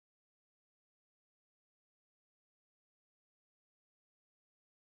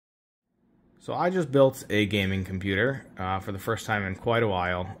So I just built a gaming computer for the first time in quite a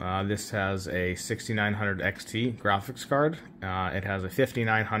while. This has a 6900 XT graphics card. It has a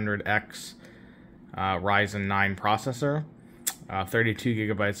 5900X Ryzen 9 processor, 32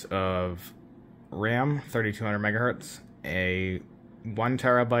 gigabytes of RAM, 3200 megahertz, a 1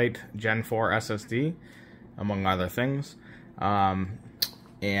 terabyte Gen 4 SSD, among other things.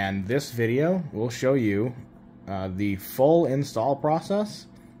 And this video will show you the full install process.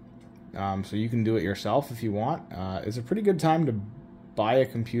 So you can do it yourself if you want. It's a pretty good time to buy a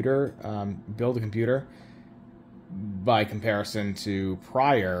computer, build a computer, by comparison to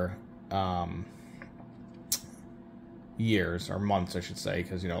prior years, or months I should say,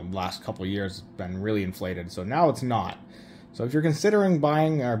 because, you know, the last couple of years has been really inflated. So now it's not. So if you're considering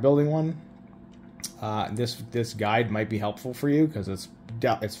buying or building one, this guide might be helpful for you, because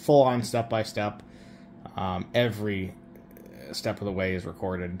it's full on step by step. Every step of the way is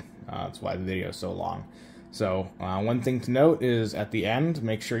recorded. That's why the video is so long. So one thing to note is at the end,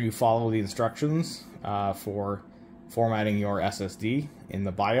 make sure you follow the instructions for formatting your SSD in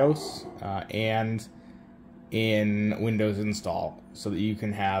the BIOS and in Windows install, so that you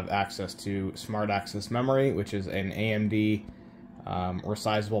can have access to Smart Access Memory, which is an AMD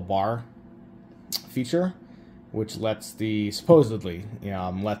resizable bar feature, which lets supposedly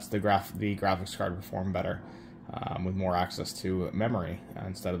lets the graphics card perform better. With more access to memory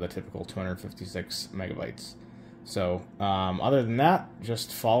instead of the typical 256 megabytes. So other than that,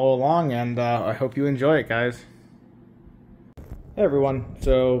 just follow along, and I hope you enjoy it, guys. Hey everyone,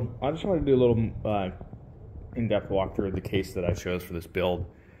 so I just wanted to do a little in-depth walkthrough of the case that I chose for this build.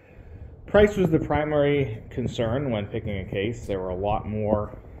 Price was the primary concern when picking a case. There were a lot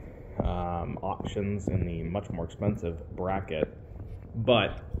more options in the much more expensive bracket,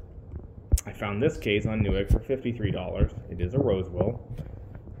 but I found this case on Newegg for $53. It is a Rosewill,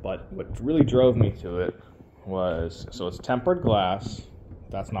 but what really drove me to it was, so it's tempered glass.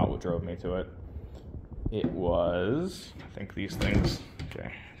 That's not what drove me to it. It was, I think these things,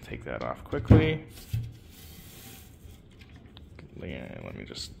 okay, take that off quickly. Let me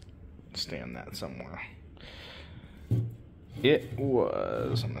just stand that somewhere. It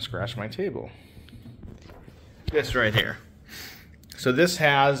was, I'm gonna scratch my table. This right here. So this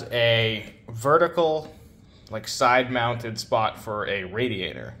has a vertical, like side-mounted spot for a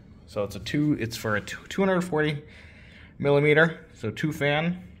radiator. So it's for a 240 millimeter, so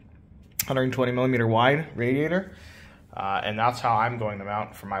 2-fan, 120 millimeter wide radiator, and that's how I'm going to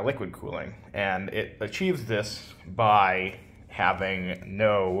mount for my liquid cooling. And it achieves this by having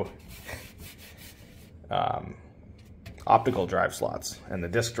no optical drive slots, and the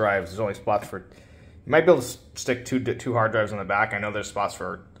disk drives, there's only spots for. You might be able to stick two hard drives on the back. I know there's spots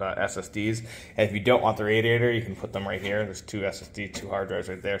for SSDs. And if you don't want the radiator, you can put them right here. There's 2 SSD, 2 hard drives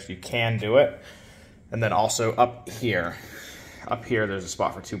right there, so you can do it. And then also up here there's a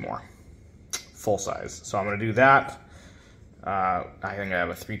spot for 2 more, full size. So I'm going to do that. I think I have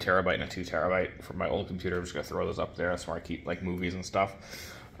a 3 terabyte and a 2 terabyte for my old computer. I'm just going to throw those up there. That's where I keep like movies and stuff.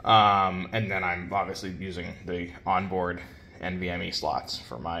 And then I'm obviously using the onboard NVMe slots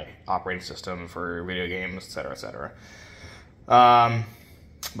for my operating system, for video games, etc., etc.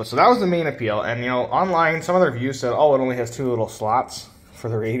 But so that was the main appeal. And online, some of the reviews said, oh, it only has 2 little slots for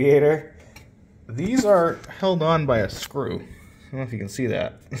the radiator. These are held on by a screw. I don't know if you can see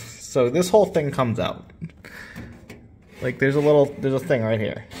that. So this whole thing comes out. Like there's a thing right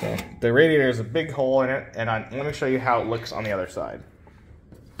here. So the radiator has a big hole in it, and let me show you how it looks on the other side.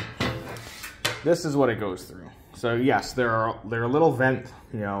 This is what it goes through. So yes, there are little vent,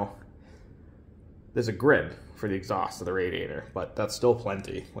 there's a grid for the exhaust of the radiator, but that's still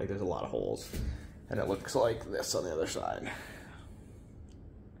plenty. Like there's a lot of holes, and it looks like this on the other side.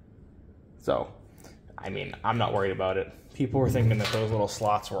 So, I mean, I'm not worried about it. People were thinking that those little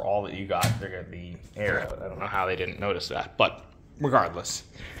slots were all that you got. They're gonna be air out. I don't know how they didn't notice that, but regardless.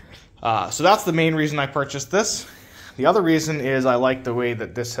 So that's the main reason I purchased this. The other reason is I like the way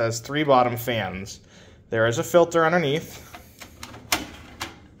that this has 3 bottom fans. There is a filter underneath.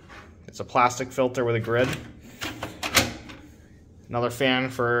 It's a plastic filter with a grid. Another fan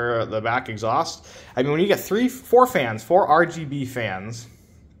for the back exhaust. I mean, when you get 4 fans, 4 RGB fans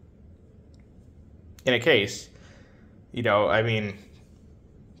in a case, I mean,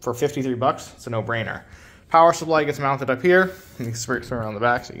 for $53, it's a no-brainer. Power supply gets mounted up here. You can turn around the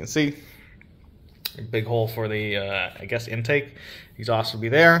back so you can see. A big hole for the, I guess, intake. Exhaust will be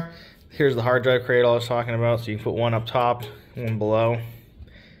there. Here's the hard drive cradle I was talking about, so you can put one up top, one below.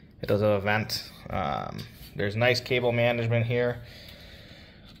 It does have a vent. There's nice cable management here.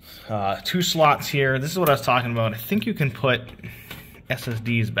 2 slots here. This is what I was talking about. I think you can put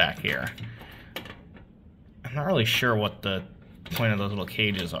SSDs back here. I'm not really sure what the point of those little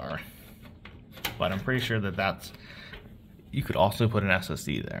cages are, but I'm pretty sure that that's, you could also put an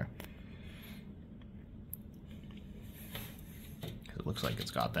SSD there. It looks like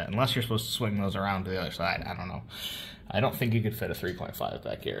it's got that, unless you're supposed to swing those around to the other side. I don't know. I don't think you could fit a 3.5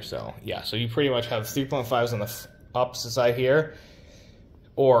 back here. So yeah, so you pretty much have 3.5s on the opposite side here,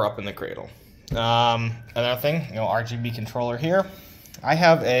 or up in the cradle. Another thing, you know, RGB controller here. I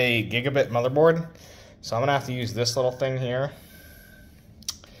have a Gigabyte motherboard, so I'm gonna have to use this little thing here.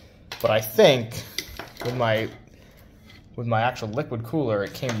 But I think with my actual liquid cooler,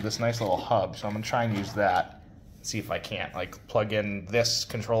 it came with this nice little hub, so I'm gonna try and use that. See if I can't like plug in this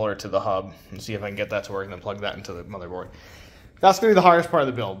controller to the hub and see if I can get that to work and then plug that into the motherboard. That's gonna be the hardest part of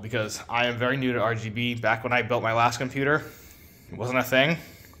the build because I am very new to RGB. Back when I built my last computer, it wasn't a thing.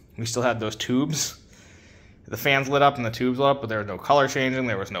 We still had those tubes. The fans lit up and the tubes lit up, but there was no color changing,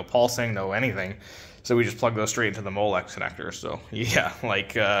 there was no pulsing, no anything. So we just plugged those straight into the Molex connectors. So yeah,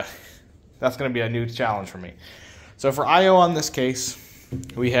 like that's gonna be a new challenge for me. So for I/O on this case,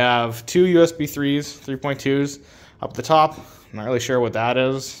 we have two USB 3s, 3.2s up the top. I'm not really sure what that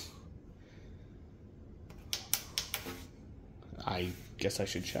is. I guess I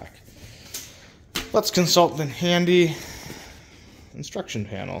should check. Let's consult the handy instruction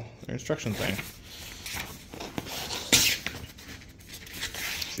panel, or instruction thing.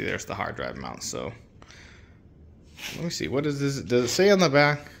 See, there's the hard drive mount. So let me see, what is this? Does it say on the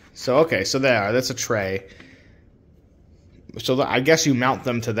back? So okay, so there, that's a tray. So I guess you mount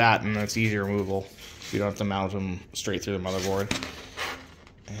them to that, and that's easy removal. You don't have to mount them straight through the motherboard.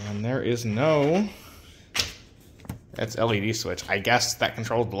 And there is no... That's LED switch. I guess that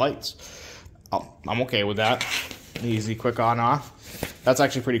controls the lights. Oh, I'm okay with that. Easy, quick on, off. That's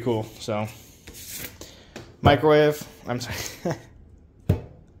actually pretty cool. So, microwave. I'm sorry.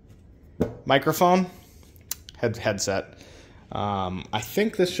 Microphone. Headset. I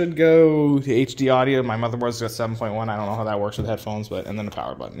think this should go to HD audio. My motherboard's got 7.1. I don't know how that works with headphones, but and then the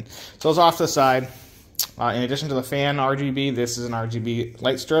power button. So it's off to the side. In addition to the fan RGB, this is an RGB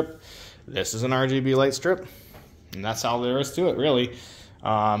light strip. This is an RGB light strip. And that's all there is to it, really.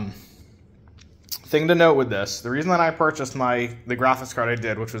 Thing to note with this, the reason that I purchased the graphics card I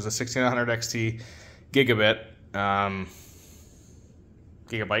did, which was a 1600 XT Gigabyte,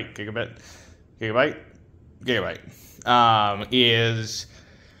 is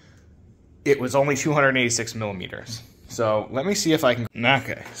it was only 286 millimeters. So let me see if I can.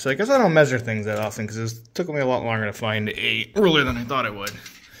 Okay, so I guess I don't measure things that often because it took me a lot longer to find a ruler than I thought it would.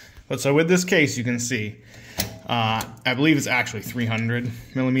 But so with this case, you can see, I believe it's actually 300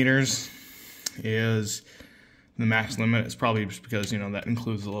 millimeters is the max limit. It's probably just because, you know, that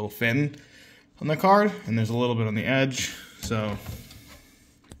includes a little fin on the card and there's a little bit on the edge. So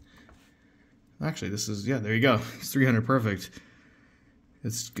actually, this is, yeah, there you go. It's 300 perfect.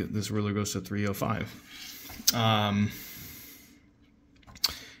 It's good. This ruler goes to 305. And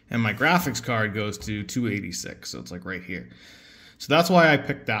my graphics card goes to 286, so it's like right here. So that's why I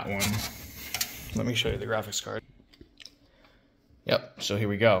picked that one. Let me show you the graphics card. Yep, so here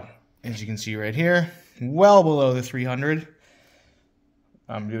we go. As you can see right here, well below the 300.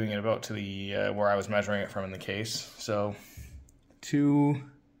 I'm doing it about to the where I was measuring it from in the case. So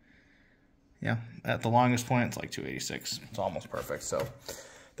yeah, at the longest point, it's like 286. It's almost perfect. So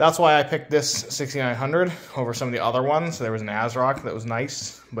that's why I picked this 6900 over some of the other ones. There was an ASRock that was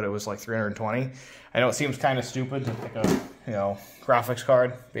nice, but it was like 320. I know it seems kind of stupid to pick a, you know, graphics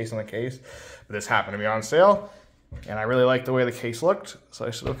card based on the case, but this happened to be on sale, and I really liked the way the case looked. So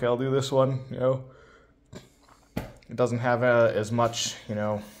I said, okay, I'll do this one. You know, it doesn't have as much, you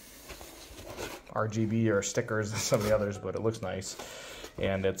know, RGB or stickers as some of the others, but it looks nice.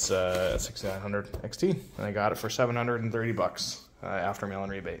 And it's a 6900 XT, and I got it for 730 bucks after mail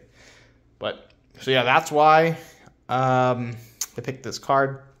and rebate. But so yeah, that's why I picked this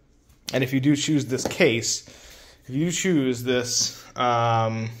card. And if you do choose this case, if you choose this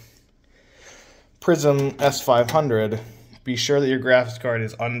Prism S500, be sure that your graphics card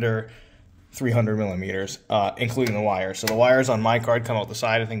is under 300 millimeters, including the wires. So the wires on my card come out the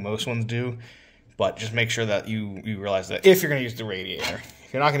side. I think most ones do. But just make sure that you realize that if you're going to use the radiator.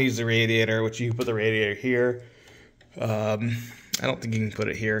 If you're not going to use the radiator, which you can put the radiator here. I don't think you can put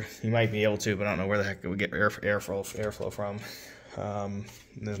it here. You might be able to, but I don't know where the heck it would get airflow from.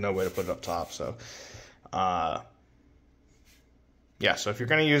 There's no way to put it up top. So, yeah, so if you're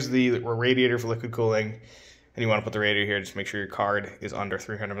going to use the radiator for liquid cooling and you want to put the radiator here, just make sure your card is under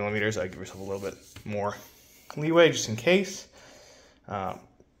 300 millimeters. I'd give yourself a little bit more leeway just in case.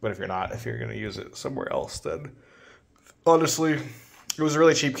 But if you're not, if you're going to use it somewhere else, then honestly, It was a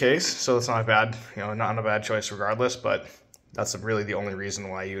really cheap case, so it's not bad, you know, not a bad choice regardless, but that's really the only reason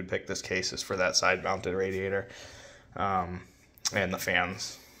why you would pick this case is for that side-mounted radiator and the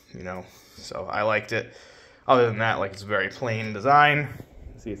fans, you know. So I liked it. Other than that, like, it's a very plain design.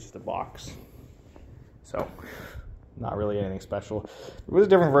 See, it's just a box. So not really anything special. There was a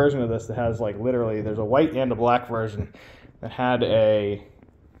different version of this that has, like, literally, there's a white and a black version that had a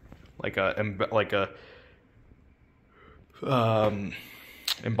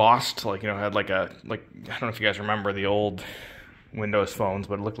embossed, like, you know, had like I don't know if you guys remember the old Windows phones,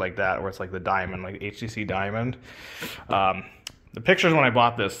 but it looked like that, where it's like the diamond, like HTC diamond. The pictures when I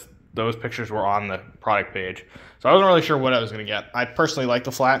bought this, those pictures were on the product page, so I wasn't really sure what I was going to get. I personally like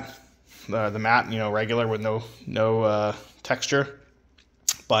the flat, the matte, you know, regular with no texture,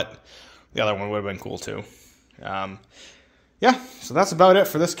 but the other one would have been cool too. Yeah, so that's about it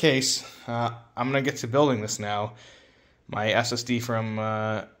for this case. I'm going to get to building this now. My SSD from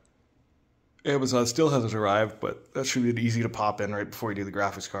Amazon still hasn't arrived, but that should be easy to pop in right before you do the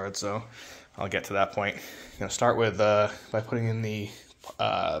graphics card, so I'll get to that point. I'm going to start with by putting in the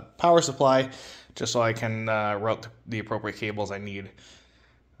power supply, just so I can route the appropriate cables I need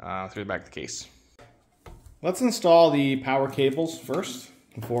through the back of the case. Let's install the power cables first,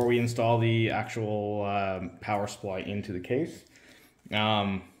 before we install the actual power supply into the case.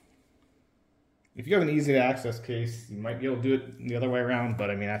 If you have an easy to access case, you might be able to do it the other way around, but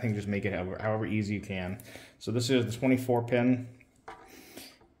I mean, I think just make it however easy you can. So this is the 24 pin,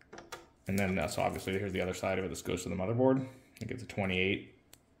 and then so obviously here's the other side of it. This goes to the motherboard. I think it's a 28,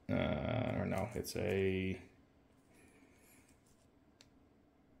 or no, it's a,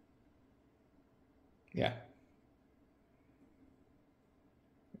 yeah.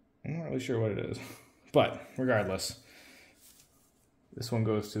 I'm not really sure what it is, but regardless, this one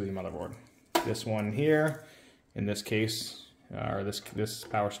goes to the motherboard. This one here, in this case, or this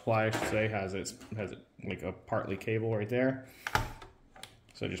power supply, I should say, has it like a partly cable right there.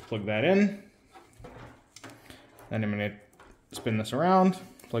 So just plug that in. Then I'm going to spin this around,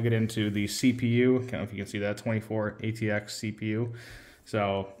 plug it into the CPU. I don't know if you can see that, 24 ATX CPU.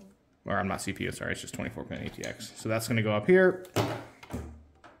 So, or I'm not CPU, sorry, it's just 24 pin ATX. So that's going to go up here.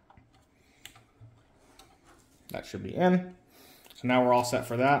 That should be in. So now we're all set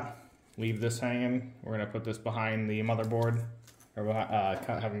for that. Leave this hanging. We're going to put this behind the motherboard, or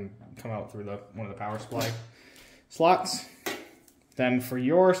have them come out through one of the power supply slots. Then for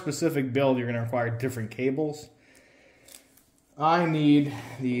your specific build, you're going to require different cables. I need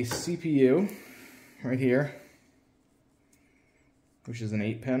the CPU right here, which is an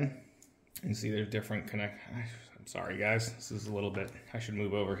 8-pin. You can see there's different I'm sorry guys, this is a little bit, I should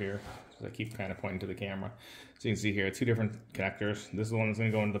move over here because I keep kind of pointing to the camera. So you can see here, 2 different connectors. This is the one that's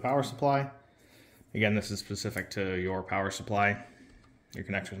going to go into the power supply. Again, this is specific to your power supply. Your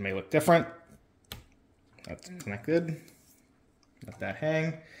connectors may look different. That's connected. Let that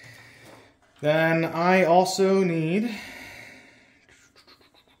hang. Then I also need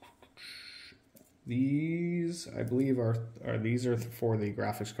these, I believe these are for the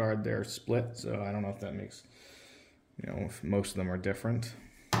graphics card. They're split, so I don't know if that makes, you know, if most of them are different.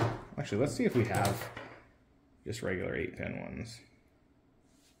 Actually, let's see if we have just regular 8-pin ones.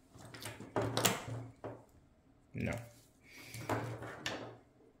 No.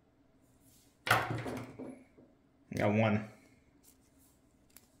 I got one.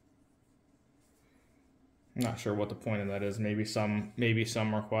 I'm not sure what the point of that is. Maybe some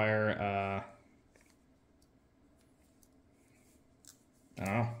require I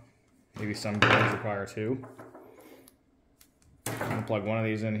don't know. Maybe some builds require 2. I'm gonna plug one of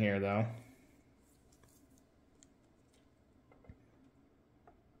these in here though.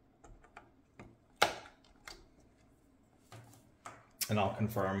 And I'll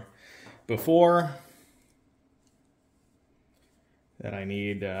confirm before that I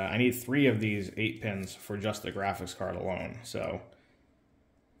need 3 of these 8 pins for just the graphics card alone. So,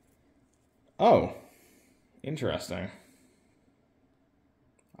 oh, interesting.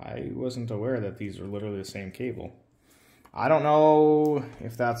 I wasn't aware that these are literally the same cable. I don't know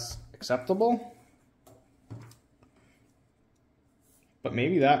if that's acceptable, but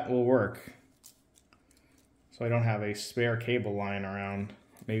maybe that will work. So I don't have a spare cable lying around.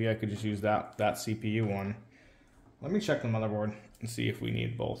 Maybe I could just use that CPU one. Let me check the motherboard and see if we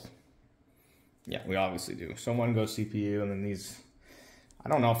need both. Yeah, we obviously do. So one goes CPU, and then these, I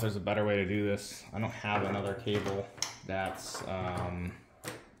don't know if there's a better way to do this. I don't have another cable that's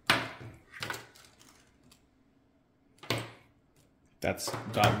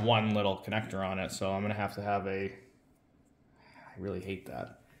got one little connector on it, so I'm gonna have to have I really hate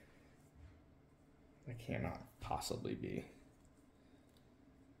that. That cannot possibly be.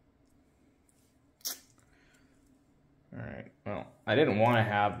 All right, well, I didn't want to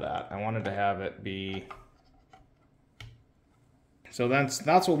have that. I wanted to have it be... So that's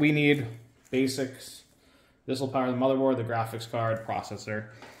what we need, basics. This will power the motherboard, the graphics card, processor.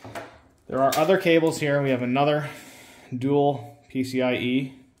 There are other cables here. We have another dual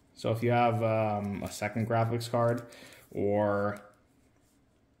PCIe. So if you have a second graphics card, or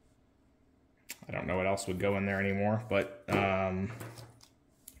I don't know what else would go in there anymore, but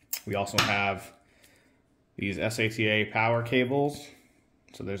we also have these SATA power cables.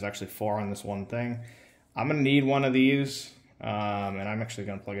 So there's actually 4 on this one thing. I'm gonna need one of these, and I'm actually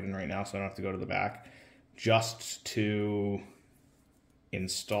gonna plug it in right now so I don't have to go to the back, just to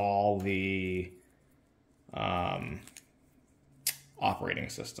install the operating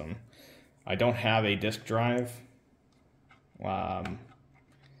system. I don't have a disk drive. I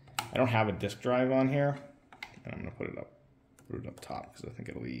don't have a disk drive on here, and I'm gonna put it up top because I think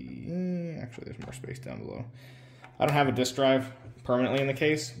it'll be, actually there's more space down below. I don't have a disk drive permanently in the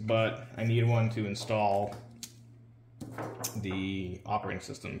case, but I need one to install the operating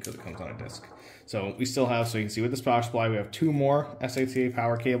system because it comes on a disk. So we still have, so you can see with this power supply, we have 2 more SATA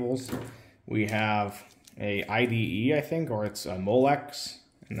power cables. We have a IDE, I think, or it's a Molex,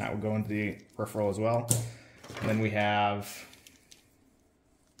 and that will go into the peripheral as well. And then we have,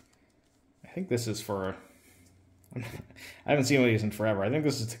 I think this is for, I haven't seen one of these in forever. I think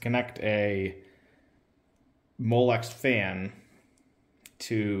this is to connect a Molex fan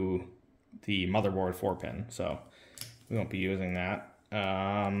to the motherboard 4-pin, so we won't be using that.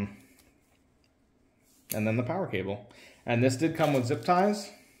 And then the power cable. And this did come with zip ties.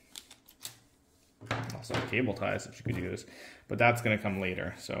 Also cable ties that you could use, but that's going to come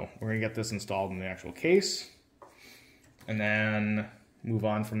later. So we're going to get this installed in the actual case and then move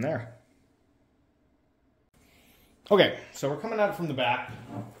on from there. Okay, so we're coming at it from the back.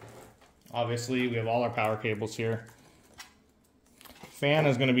 Obviously, we have all our power cables here. Fan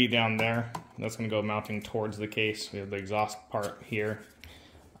is going to be down there. That's going to go mounting towards the case. We have the exhaust part here.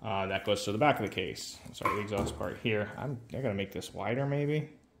 That goes to the back of the case. Sorry, the exhaust part here. I'm going to make this wider, maybe.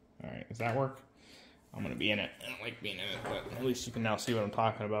 All right, does that work? I'm going to be in it. I don't like being in it, but at least you can now see what I'm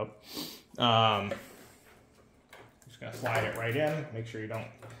talking about. Just going to slide it right in. Make sure you don't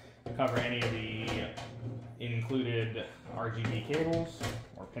cover any of the included RGB cables,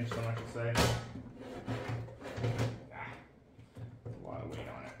 or pinch them, I should say. A lot of weight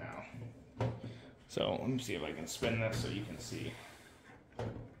on it now. So let me see if I can spin this so you can see.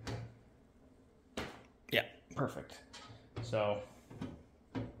 Yeah, perfect. So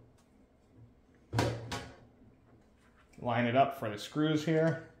line it up for the screws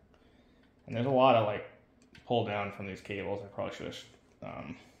here, and there's a lot of like pull down from these cables. I probably should have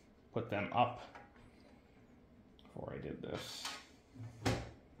put them up before I did this.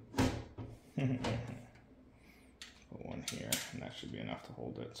 Put one here, and that should be enough to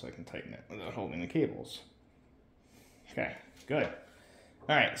hold it so I can tighten it without holding the cables. Okay, good.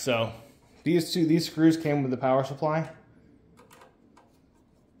 All right, so these screws came with the power supply.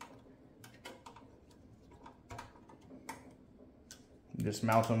 Just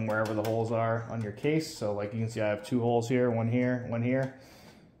mount them wherever the holes are on your case. So like you can see I have 2 holes here, one here, one here.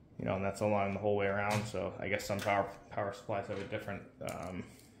 You know, and that's along the whole way around. So I guess some power supplies have a different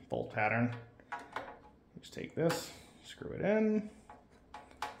bolt pattern. Just take this, screw it in.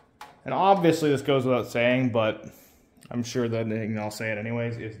 And obviously this goes without saying, but I'm sure that I'll say it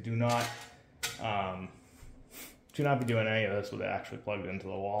anyways, is do not be doing any of this with it actually plugged into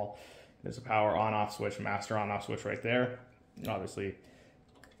the wall. There's a power on-off switch, master on-off switch right there. Obviously,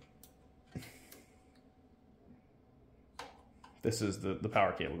 this is the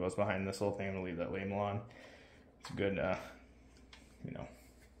power cable goes behind this little thing. I'm gonna leave that label on. It's a good, you know,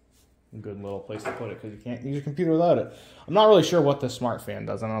 a good little place to put it because you can't use your computer without it. I'm not really sure what this smart fan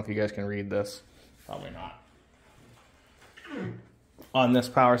does. I don't know if you guys can read this. Probably not. On this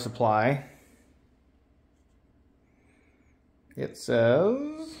power supply, it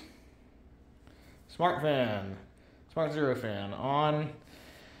says smart fan. Smart Zero fan on.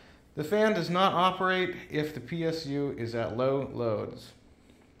 The fan does not operate if the PSU is at low loads.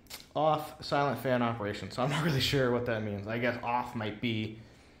 Off, silent fan operation. So I'm not really sure what that means. I guess off might be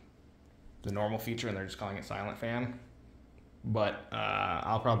the normal feature and they're just calling it silent fan. But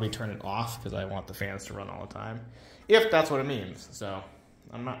I'll probably turn it off because I want the fans to run all the time. If that's what it means. So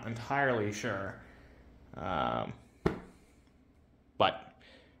I'm not entirely sure. But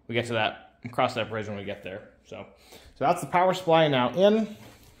we get to that, cross that bridge when we get there. So that's the power supply now in.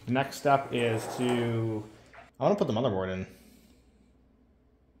 The next step is I want to put the motherboard in.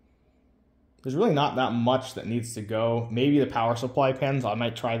 there's really not that much that needs to go. Maybe the power supply pins, I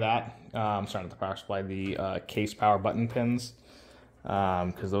might try that. Sorry, not the power supply, the case power button pins.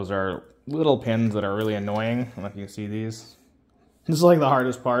 Because those are little pins that are really annoying. I don't know if you can see these. This is like the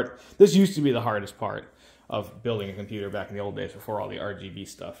hardest part. This used to be the hardest part of building a computer back in the old days before all the RGB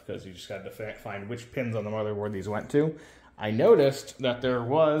stuff, because you just had to find which pins on the motherboard these went to. I noticed that there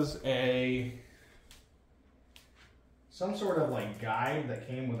was some sort of like guide that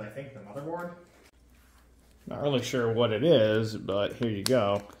came with, I think, the motherboard. Not really sure what it is, but here you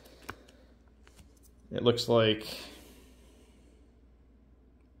go. It looks like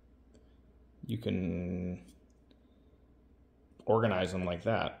you can organize them like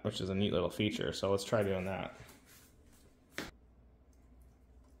that, which is a neat little feature. So let's try doing that.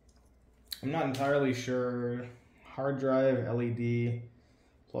 I'm not entirely sure. Hard drive, LED,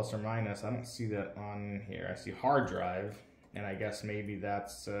 plus or minus. I don't see that on here. I see hard drive, and I guess maybe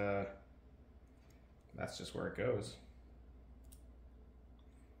that's just where it goes.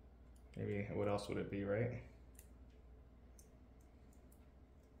 Maybe what else would it be, right?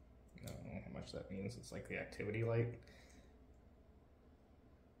 I don't know how much that means. It's like the activity light.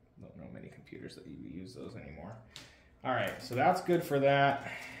 Don't know many computers that use those anymore. All right, so that's good for that.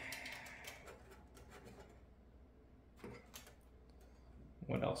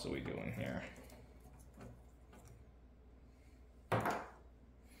 What else are we doing here?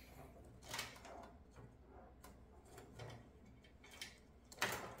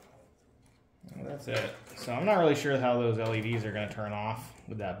 Well, that's it. So I'm not really sure how those LEDs are going to turn off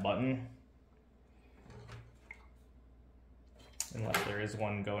with that button. Unless there is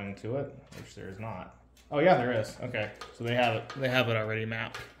one going to it, which there is not. Oh yeah, there is. Okay, so they have it already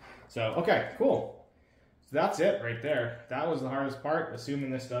mapped. So okay, cool. So that's it right there. That was the hardest part,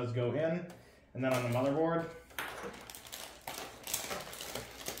 assuming this does go in. And then on the motherboard, I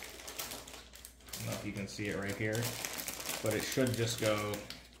don't know if you can see it right here, but it should just go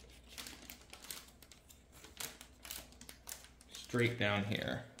straight down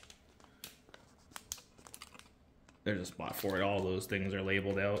here. There's a spot for it. All those things are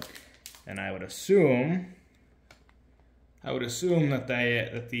labeled out, and I would assume that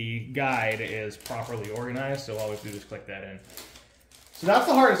the guide is properly organized. So all we have to do is click that in. So that's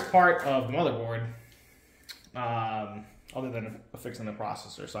the hardest part of the motherboard, other than fixing the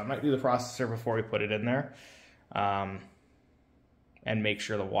processor. So I might do the processor before we put it in there, and make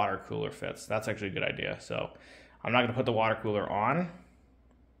sure the water cooler fits. That's actually a good idea. So I'm not going to put the water cooler on.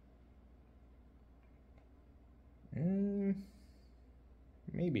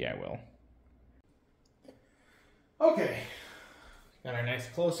 Maybe I will. Okay, got our nice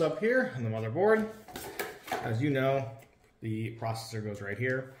close-up here on the motherboard. As you know, the processor goes right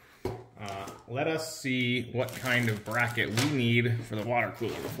here. Let us see what kind of bracket we need for the water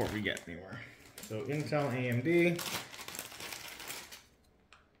cooler before we get anywhere. So Intel AMD.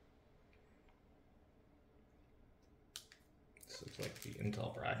 This looks like the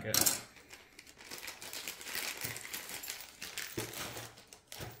Intel bracket.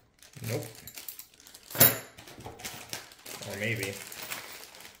 Nope. Or maybe.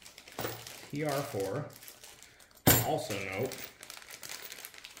 TR4. Also nope.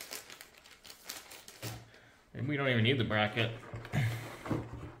 Maybe we don't even need the bracket.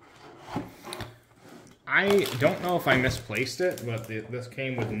 I don't know if I misplaced it, but this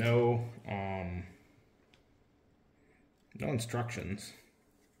came with no instructions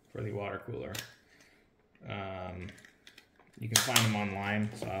for the water cooler. You can find them online,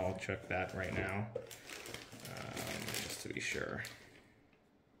 so I'll check that right now, just to be sure.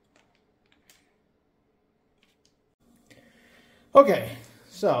 Okay,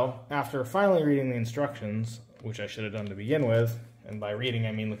 so after finally reading the instructions, which I should have done to begin with, and by reading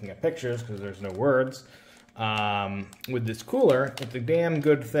I mean looking at pictures because there's no words, with this cooler, it's a damn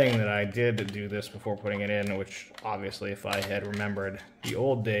good thing that I did do this before putting it in, which obviously if I had remembered the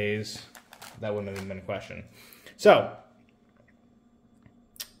old days, that wouldn't have been a question. So,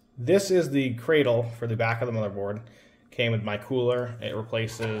 this is the cradle for the back of the motherboard. Came with my cooler. It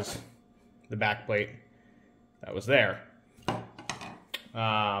replaces the back plate that was there.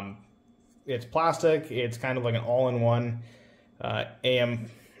 It's plastic. It's kind of like an all-in-one AM.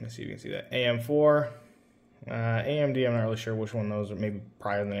 Let's see if you can see that. AM4. AMD, I'm not really sure which one those are. Maybe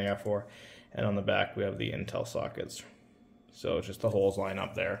prior than AF4. And on the back, we have the Intel sockets. So it's just the holes line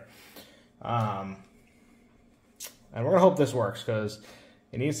up there. And we're going to hope this works because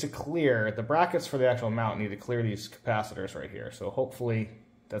it needs to clear, the brackets for the actual mount need to clear these capacitors right here. So hopefully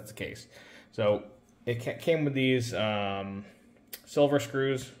that's the case. So it came with these silver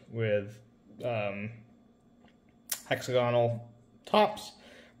screws with hexagonal tops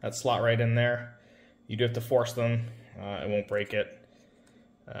that slot right in there. You do have to force them. It won't break it.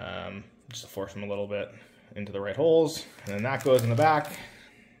 Just force them a little bit into the right holes, and then that goes in the back.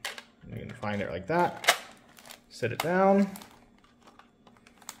 You can find it like that. Sit it down,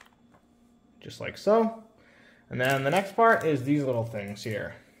 just like so. And then the next part is these little things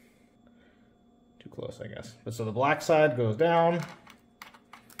here. Too close, I guess. But so the black side goes down,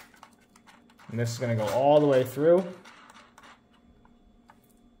 and this is going to go all the way through.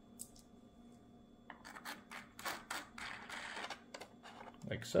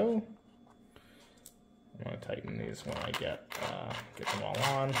 Like so. I'm going to tighten these when I get them all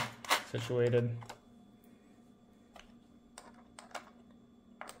on, situated.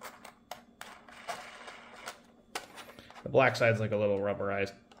 The black side's like a little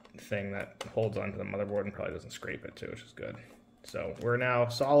rubberized thing that holds onto the motherboard and probably doesn't scrape it too, which is good. So we're now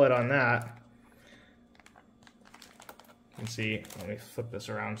solid on that. You can see, let me flip this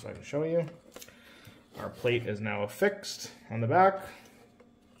around so I can show you. Our plate is now affixed on the back.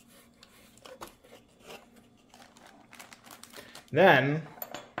 Then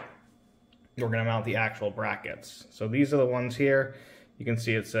we're going to mount the actual brackets. So these are the ones here. You can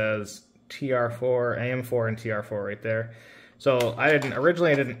see it says TR4, AM4, and TR4 right there. So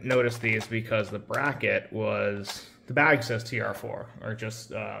originally I didn't notice these because the bracket was, the bag says TR4, or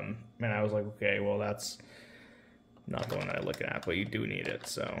just, and I was like, okay, well that's not the one that I'm looking at, but you do need it.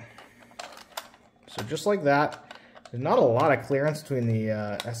 So just like that. There's not a lot of clearance between the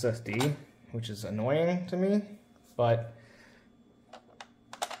SSD, which is annoying to me, but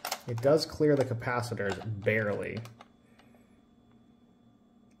it does clear the capacitors barely.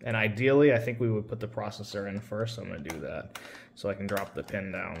 And ideally, I think we would put the processor in first, so I'm going to do that so I can drop the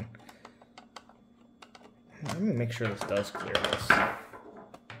pin down. Let me make sure this does clear this.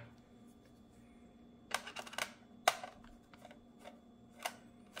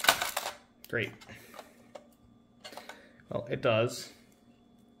 Great. Well, it does.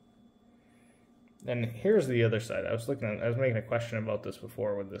 And here's the other side. I was making a question about this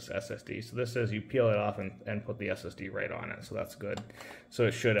before with this SSD. So this says you peel it off and put the SSD right on it. So that's good. So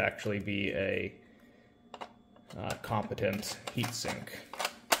it should actually be a competent heatsink.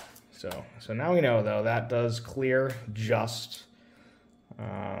 So now we know though that does clear just.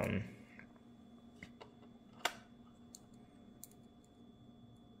 I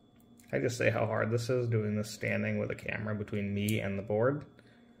just say how hard this is doing this standing with a camera between me and the board.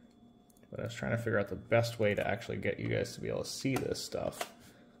 But I was trying to figure out the best way to actually get you guys to be able to see this stuff.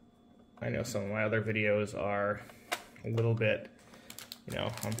 I know some of my other videos are a little bit, you know,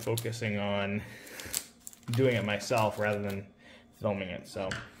 I'm focusing on doing it myself rather than filming it. So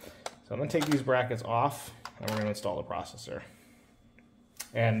I'm going to take these brackets off and we're going to install the processor.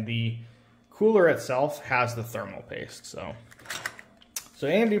 And the cooler itself has the thermal paste. So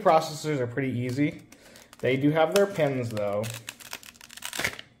AMD processors are pretty easy. They do have their pins though.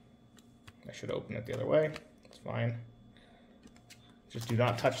 I should open it the other way. It's fine. Just do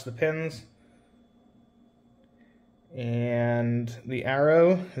not touch the pins. And the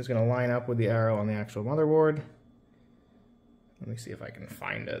arrow is going to line up with the arrow on the actual motherboard. Let me see if I can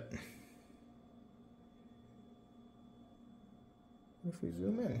find it. If we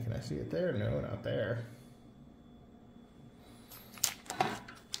zoom in, can I see it there? No, not there.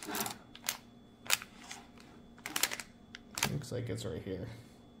 Looks like it's right here.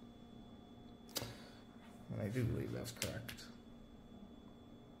 And I do believe that's correct.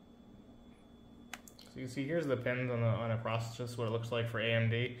 So you see here's the pins on a processor. This is what it looks like for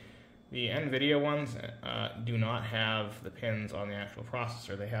AMD. The NVIDIA ones do not have the pins on the actual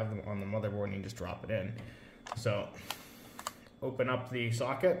processor. They have them on the motherboard and you just drop it in. So open up the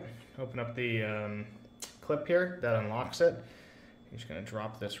socket, open up the clip here, that unlocks it. You're just going to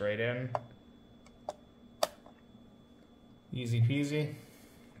drop this right in. Easy peasy.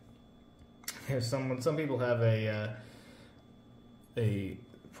 Here's some people have a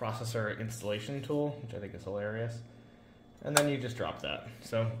processor installation tool, which I think is hilarious. And then you just drop that.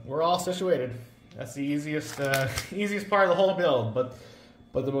 So we're all situated. That's the easiest part of the whole build, but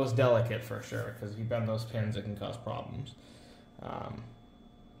the most delicate for sure, because if you bend those pins, it can cause problems.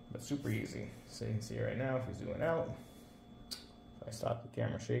 But super easy. So you can see right now, if we zoom out, if I stop the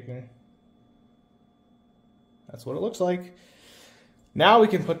camera shaking, that's what it looks like. Now we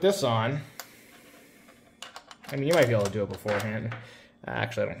can put this on. I mean, you might be able to do it beforehand.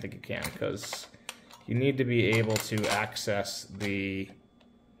 Actually, I don't think you can, because you need to be able to access the,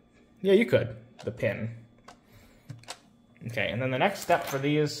 yeah, you could, the pin. Okay, and then the next step for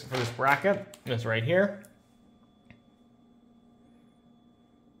this bracket is right here.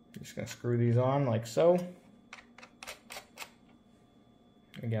 I'm just going to screw these on like so.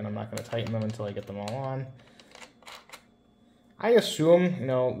 Again, I'm not going to tighten them until I get them all on. I assume, you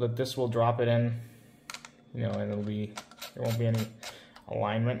know, that this will drop it in, you know, and it'll be, there won't be any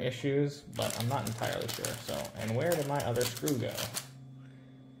alignment issues, but I'm not entirely sure. So, and where did my other screw go?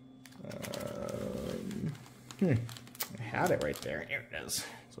 I had it right there. Here it is.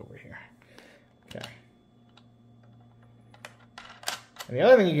 It's over here. Okay. And the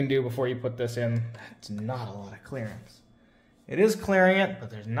other thing you can do before you put this in, it's not a lot of clearance. It is clearing it,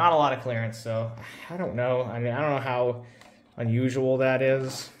 but there's not a lot of clearance, so I don't know. I mean, I don't know how unusual that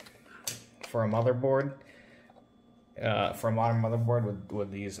is for a motherboard, for a modern motherboard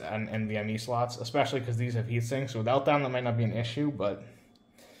with these NVMe slots, especially because these have heatsinks. So without them, that might not be an issue, but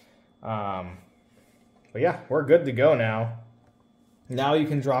yeah, we're good to go now. Now you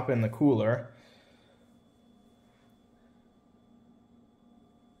can drop in the cooler.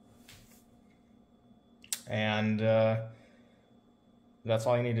 And that's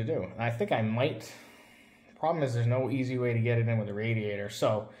all you need to do. And I think I might... The problem is there's no easy way to get it in with a radiator,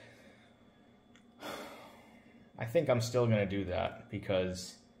 so I think I'm still going to do that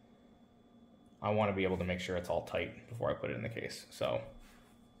because I want to be able to make sure it's all tight before I put it in the case. So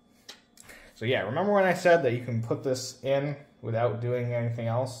yeah, remember when I said that you can put this in without doing anything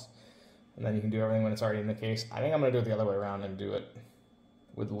else, and then you can do everything when it's already in the case? I think I'm going to do it the other way around and do it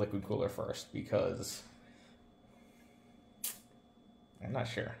with the liquid cooler first, because I'm not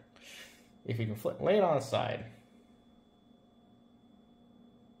sure. If you can lay it on the side.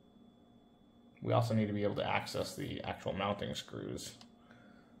 We also need to be able to access the actual mounting screws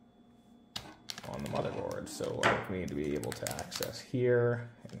on the motherboard. So like we need to be able to access here,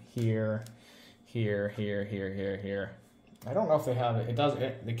 and here, here, here, here, here, here. I don't know if they have it. It does.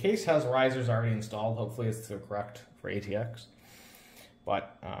 The case has risers already installed. Hopefully it's the correct for ATX.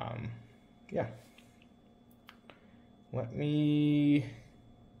 But yeah. Let me...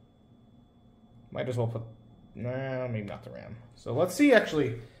 Might as well put... Nah, maybe not the RAM. So let's see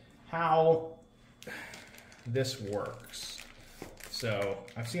actually how this works. So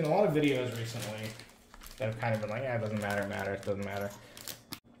I've seen a lot of videos recently that have kind of been like, yeah, it doesn't matter, it doesn't matter.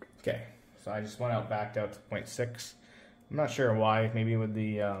 Okay, so I just went out, backed out to 0.6. I'm not sure why. Maybe with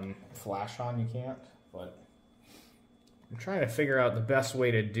the flash on you can't, but I'm trying to figure out the best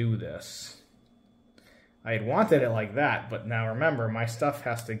way to do this. I had wanted it like that, but now remember, my stuff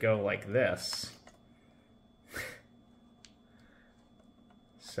has to go like this.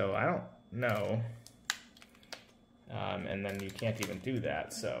 So I don't know. And then you can't even do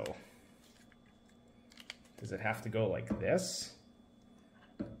that, so does it have to go like this?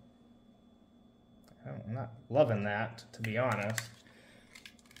 I'm not loving that, to be honest.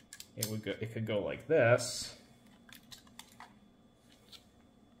 It could go like this.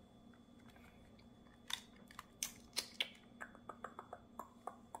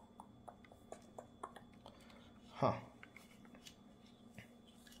 Huh.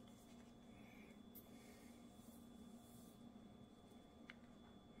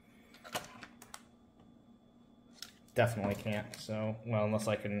 Definitely can't. So, well, unless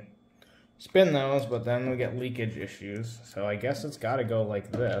I can spin those, but then we get leakage issues. So I guess it's got to go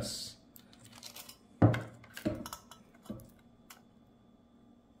like this.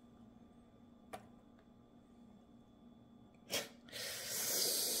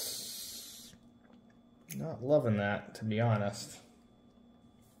 Not loving that, to be honest.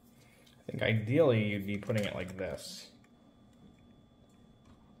 I think ideally you'd be putting it like this.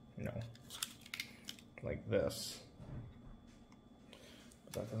 No. Like this.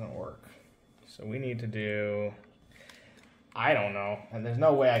 But that doesn't work. So we need to do... I don't know. And there's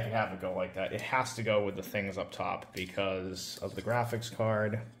no way I could have it go like that. It has to go with the things up top because of the graphics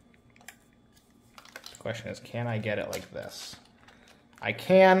card. The question is, can I get it like this? I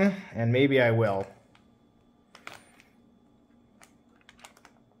can, and maybe I will.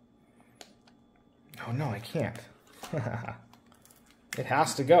 Oh no, I can't. It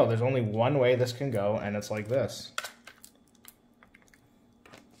has to go. There's only one way this can go, and it's like this.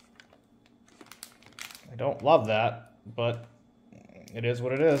 I don't love that, but it is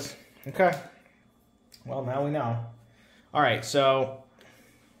what it is. Okay. Well, now we know. All right, so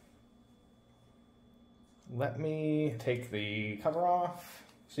let me take the cover off.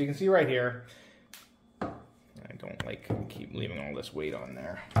 So you can see right here, I don't like keep leaving all this weight on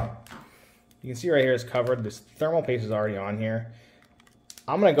there. You can see right here it's covered. This thermal paste is already on here.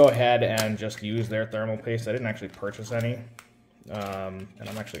 I'm going to go ahead and just use their thermal paste. I didn't actually purchase any. And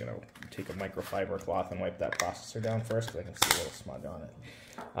I'm actually going to take a microfiber cloth and wipe that processor down first because I can see a little smudge on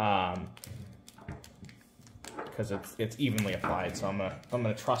it. Because it's evenly applied, so I'm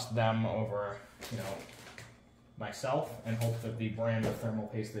gonna trust them over, you know, myself and hope that the brand of thermal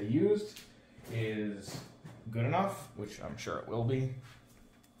paste they used is good enough, which I'm sure it will be.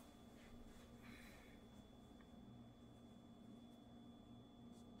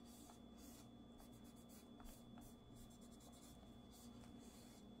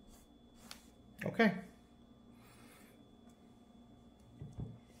 Okay.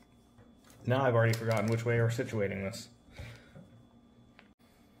 Now I've already forgotten which way we're situating this.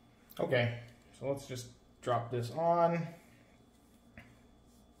 Okay, so let's just drop this on.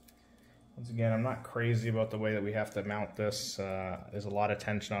 Once again, I'm not crazy about the way that we have to mount this. There's a lot of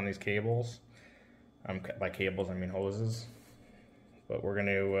tension on these cables. By cables, I mean hoses. But we're going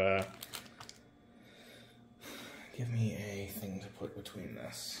to... give me a thing to put between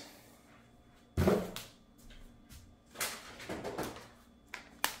this. I'm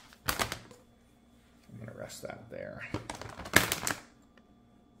going to rest that there.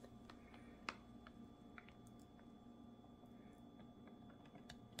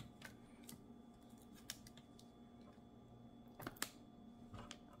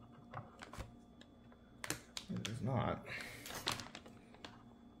 It is not.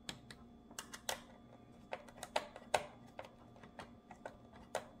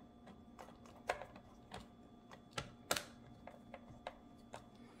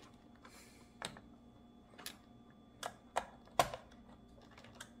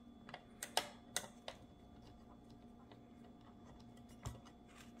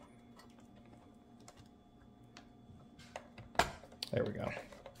 There we go.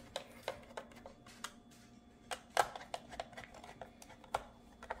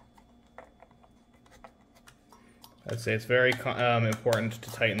 I'd say it's very important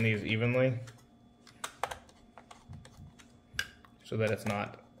to tighten these evenly so that it's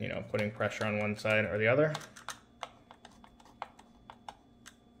not, you know, putting pressure on one side or the other.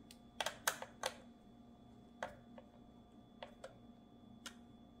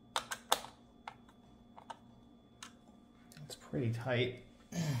 It's pretty tight.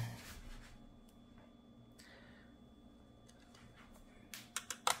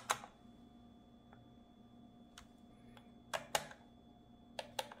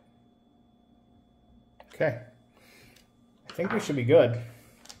 Okay, I think we should be good. Let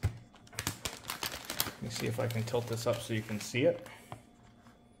me see if I can tilt this up so you can see it.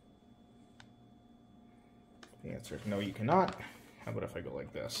 The answer is no, you cannot. How about if I go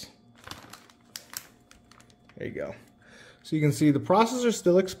like this? There you go. So you can see the processor is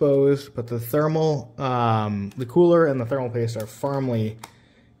still exposed, but the thermal, the cooler and the thermal paste are firmly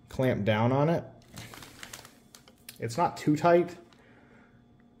clamped down on it. It's not too tight,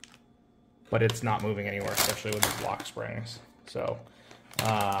 but it's not moving anywhere, especially with the block springs. So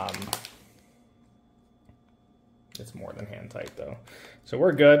it's more than hand tight though. So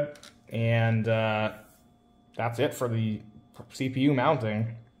we're good, and that's it for the CPU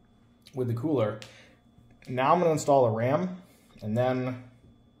mounting with the cooler. Now I'm gonna install a RAM, and then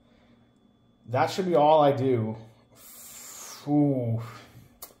that should be all I do. Ooh.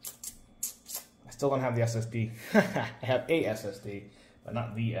 I still don't have the SSD. I have a SSD, but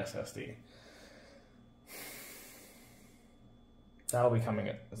not the SSD. That'll be coming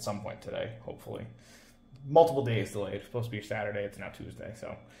at some point today, hopefully. Multiple days delayed. It's supposed to be Saturday. It's now Tuesday.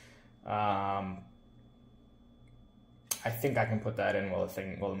 So I think I can put that in while the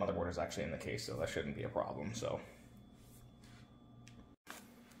motherboard is actually in the case, so that shouldn't be a problem. So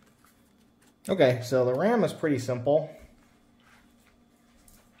okay, so the RAM is pretty simple.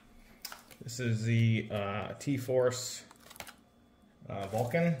 This is the T-Force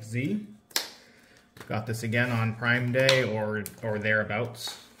Vulcan Z. Got this again on Prime Day or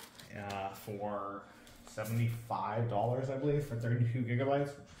thereabouts for $75, I believe, for 32 gigabytes.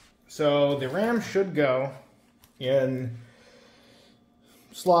 So the RAM should go in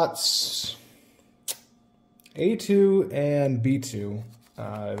slots A2 and B2.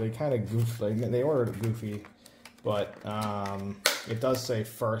 They kind of goofy. They ordered it goofy, but it does say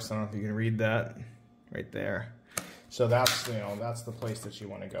first. I don't know if you can read that right there. So that's, you know, that's the place that you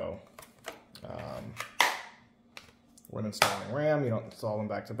want to go. When installing RAM, you don't install them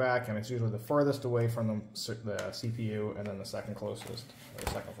back to back, and it's usually the furthest away from the CPU and then the second closest, or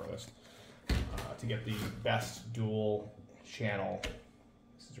the second furthest, to get the best dual channel,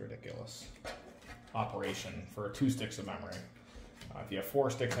 this is ridiculous, operation for 2 sticks of memory. If you have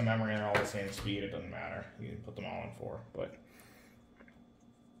 4 sticks of memory and they're all the same speed, it doesn't matter. You can put them all in 4. But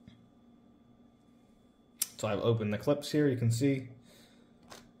so I've opened the clips here, you can see.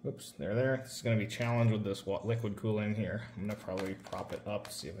 Oops, they're there. This is going to be challenged with this liquid cooling here. I'm going to probably prop it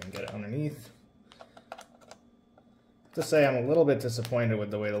up, see if we can get it underneath. To say I'm a little bit disappointed with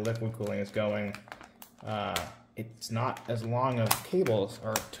the way the liquid cooling is going. it's not as long of cables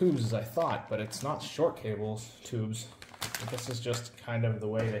or tubes as I thought, but it's not short cables, tubes. This is just kind of the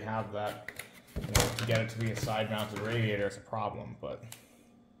way they have that. You know, to get it to be a side-mounted radiator is a problem, but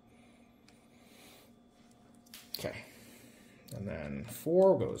okay. And then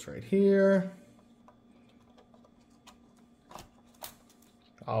 4 goes right here.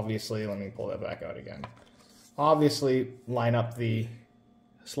 Obviously, let me pull that back out again. Obviously, line up the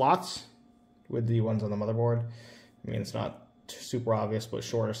slots with the ones on the motherboard. I mean, it's not super obvious, but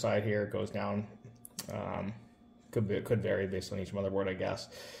shorter side here goes down. Could vary based on each motherboard, I guess.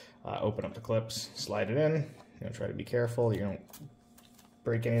 Open up the clips, slide it in. You know, try to be careful you don't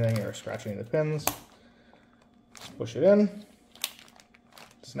break anything or scratch any of the pins. Push it in.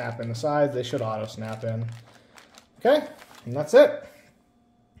 Snap in the sides. They should auto snap in. Okay, and that's it.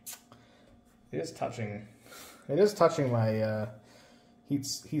 It is touching my heat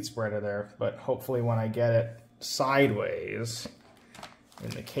spreader there, but hopefully when I get it sideways in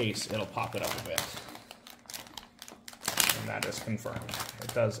the case, it'll pop it up a bit. And that is confirmed.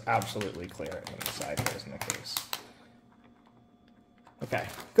 It does absolutely clear it when it's sideways in the case. Okay,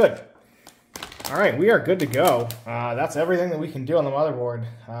 good. All right, we are good to go. That's everything that we can do on the motherboard.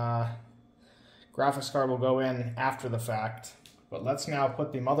 Graphics card will go in after the fact, but let's now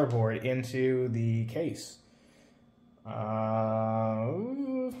put the motherboard into the case. I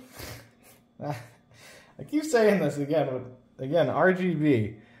keep saying this again, but again,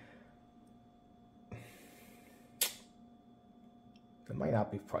 RGB. It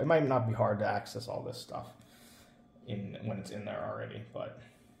might not be hard to access all this stuff when it's in there already, but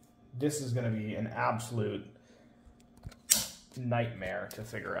this is going to be an absolute nightmare to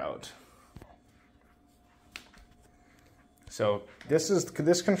figure out. So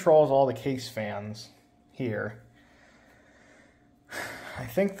this controls all the case fans here. I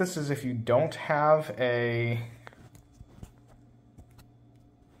think this is if you don't have a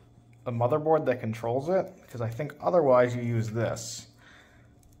motherboard that controls it, because I think otherwise you use this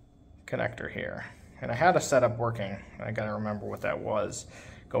connector here. And I had a setup working, and I gotta remember what that was,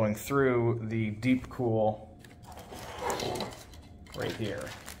 going through the DeepCool right here.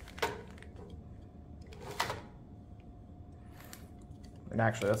 And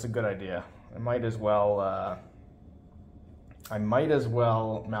actually, that's a good idea. I might as well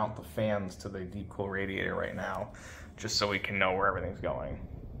mount the fans to the DeepCool radiator right now, just so we can know where everything's going.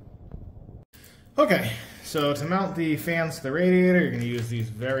 Okay, so to mount the fans to the radiator, you're going to use these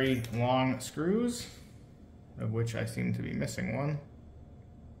very long screws, of which I seem to be missing one.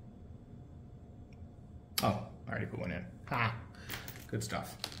 Oh, I already put one in. Ha! Good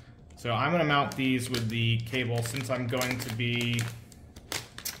stuff. So I'm going to mount these with the cable, since I'm going to be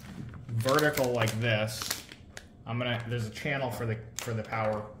vertical like this. There's a channel for the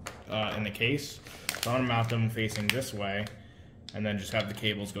power in the case, so I'm going to mount them facing this way, and then just have the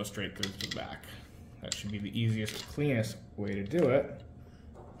cables go straight through to the back. That should be the easiest, cleanest way to do it.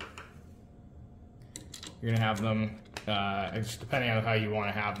 You're going to have them, depending on how you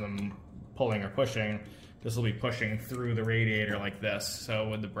want to have them pulling or pushing, this will be pushing through the radiator like this, so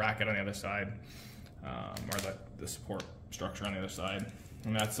with the bracket on the other side, or the support structure on the other side.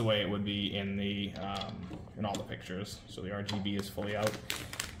 And that's the way it would be in all the pictures. So the RGB is fully out.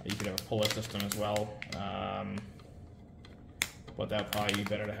 You could have a puller system as well, but that would probably be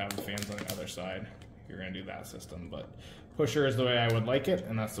better to have the fans on the other side if you're going to do that system. But pusher is the way I would like it,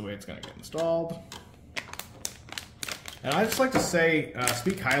 and that's the way it's going to get installed. And I just like to say,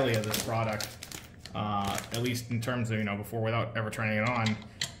 speak highly of this product, at least in terms of, without ever turning it on.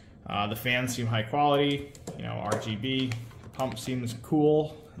 The fans seem high quality, RGB. Pump seems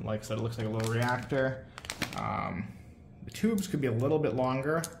cool. Like I said, it looks like a little reactor. The tubes could be a little bit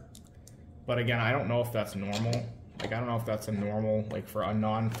longer, but again, I don't know if that's normal. Like, I don't know if that's a normal, like, for a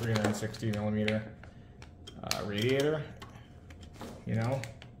non-360 millimeter radiator,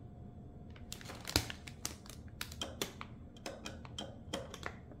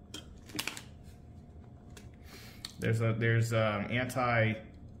 There's anti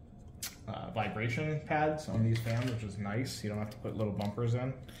vibration pads on these fans, which is nice. You don't have to put little bumpers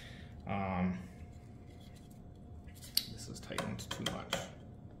in. This is tightened too much.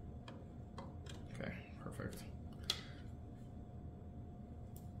 Okay, perfect.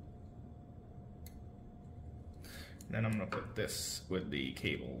 Then I'm going to put this with the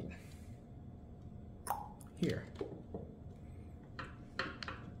cable here.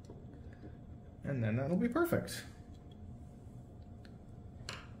 And then that'll be perfect.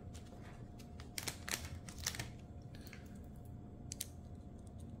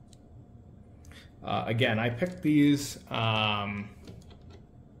 Again, I picked these. I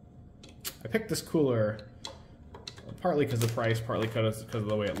picked this cooler partly because of the price, partly because of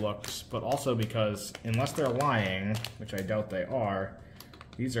the way it looks, but also because, unless they're lying, which I doubt they are,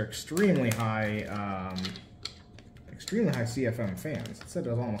 these are extremely high CFM fans. It said it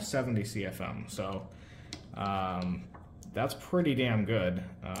was almost 70 CFM, so that's pretty damn good.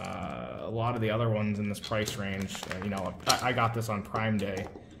 A lot of the other ones in this price range, you know, I got this on Prime Day,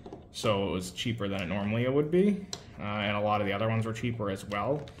 so it was cheaper than it normally would be, and a lot of the other ones were cheaper as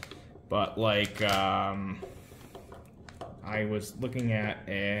well. But like, I was looking at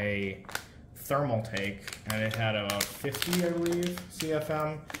a Thermaltake, and it had a 50, I believe,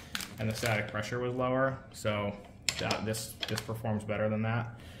 CFM, and the static pressure was lower, so this performs better than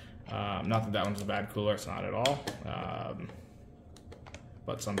that. Not that that one's a bad cooler, it's not at all.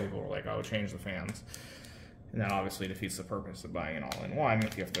 But some people were like, oh, change the fans. And that obviously defeats the purpose of buying an all-in-one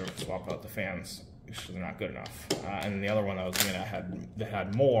if you have to swap out the fans, because they're not good enough. And the other one I was looking at that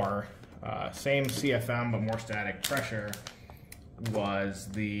had more, same CFM but more static pressure, was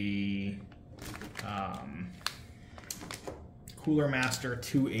the Cooler Master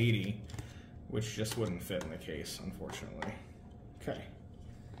 280, which just wouldn't fit in the case, unfortunately. Okay,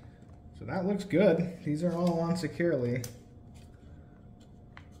 so that looks good. These are all on securely.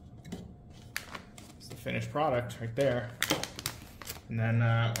 It's the finished product right there. And then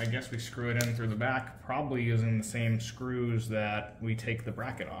I guess we screw it in through the back, probably using the same screws that we take the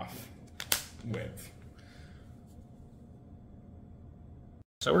bracket off with.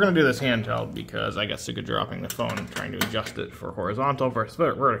 So we're going to do this handheld because I got sick of dropping the phone and trying to adjust it for horizontal versus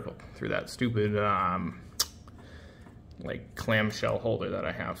vertical through that stupid like clamshell holder that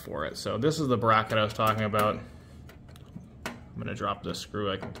I have for it. So this is the bracket I was talking about. I'm going to drop this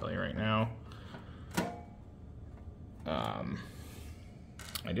screw, I can tell you right now.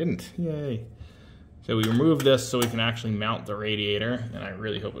 I didn't. Yay. So we remove this so we can actually mount the radiator, and I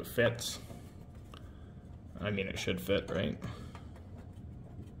really hope it fits. I mean, it should fit, right?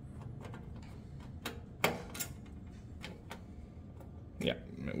 Yeah,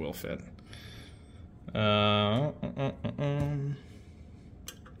 it will fit. And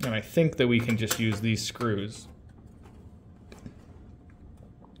I think that we can just use these screws.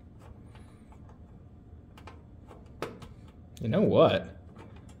 You know what?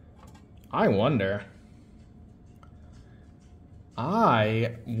 I wonder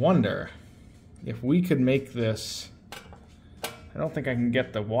if we could make this. I don't think I can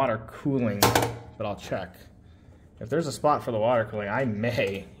get the water cooling, but I'll check. If there's a spot for the water cooling,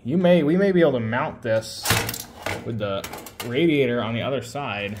 we may be able to mount this with the radiator on the other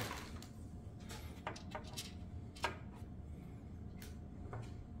side.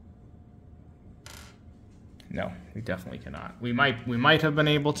 No, we definitely cannot. We might have been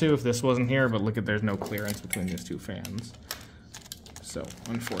able to if this wasn't here, but look at, there's no clearance between these two fans. So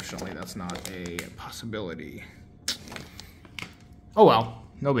unfortunately, that's not a possibility. Oh well,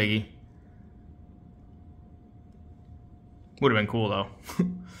 no biggie. Would have been cool though.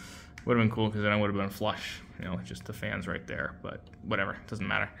 Would have been cool because then I would have been flush, you know, just the fans right there. But whatever, doesn't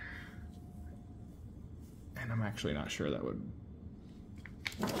matter. And I'm actually not sure that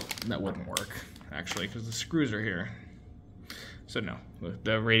wouldn't work actually, because the screws are here. So no,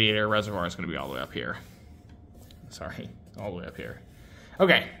 the radiator reservoir is going to be all the way up here. Sorry, all the way up here.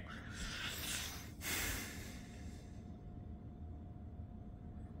 Okay.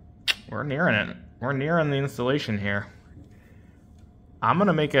 We're nearing it. We're nearing the installation here. I'm going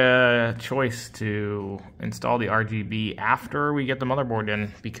to make a choice to install the RGB after we get the motherboard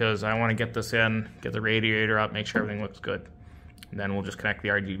in, because I want to get this in, get the radiator up, make sure everything looks good. And then we'll just connect the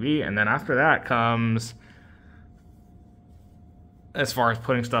RGB, and then after that comes, as far as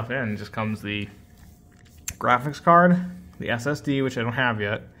putting stuff in, just comes the graphics card, the SSD, which I don't have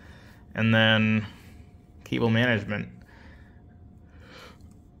yet, and then cable management.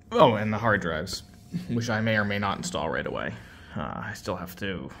 Oh, and the hard drives, which I may or may not install right away. I still have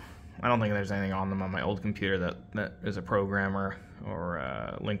to. I don't think there's anything on them on my old computer that is a programmer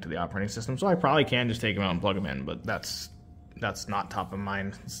or linked to the operating system, so I probably can just take them out and plug them in, but that's not top of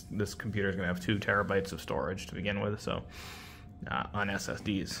mind. This computer is going to have 2 terabytes of storage to begin with, so on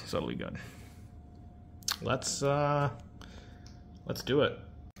SSDs, so it'll be good. Let's do it.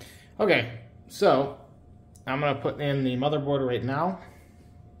 Okay, so I'm going to put in the motherboard right now.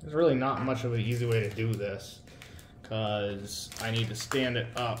 There's really not much of an easy way to do this, because I need to stand it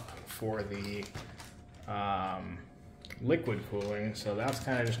up for the liquid cooling, so that's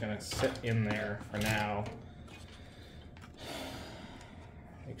kind of just going to sit in there for now.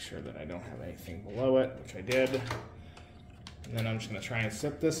 Make sure that I don't have anything below it, which I did. And then I'm just going to try and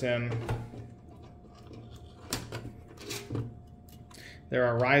sit this in. There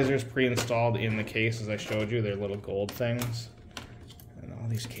are risers pre-installed in the case, as I showed you. They're little gold things. And all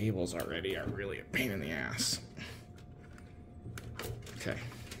these cables already are really a pain in the ass. Okay.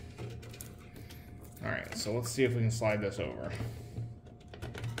 Alright, so let's see if we can slide this over.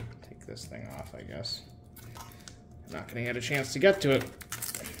 Take this thing off, I guess. I'm not going to get a chance to get to it.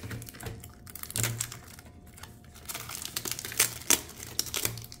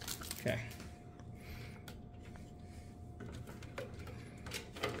 Okay.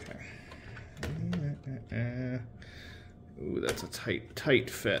 Okay. Ooh, that's a tight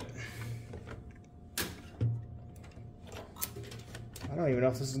fit. I don't even know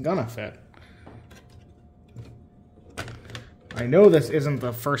if this is gonna fit. I know this isn't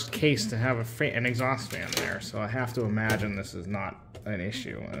the first case to have an exhaust fan there, so I have to imagine this is not an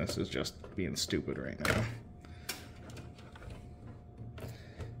issue, and this is just being stupid right now.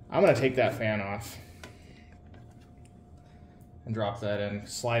 I'm gonna take that fan off and drop that in.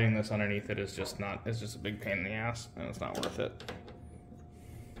 Sliding this underneath it is just not, it's just a big pain in the ass, and it's not worth it.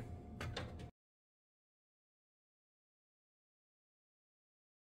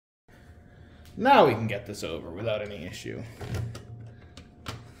 Now we can get this over without any issue.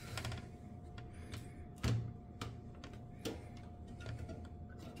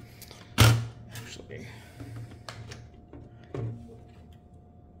 Actually,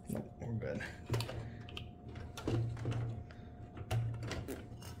 nope, we're good.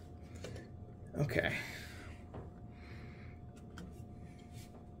 Okay.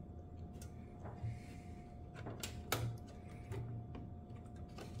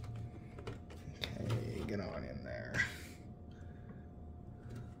 Get on in there.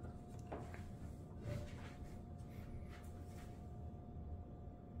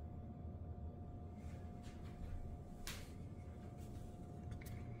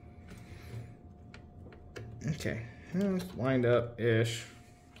 Okay, it's lined up-ish.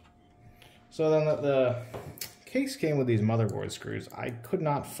 So then the case came with these motherboard screws. I could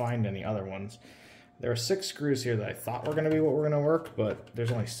not find any other ones. There are 6 screws here that I thought were going to be what were going to work, but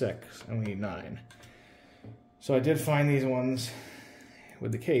there's only 6, and we need 9. So I did find these ones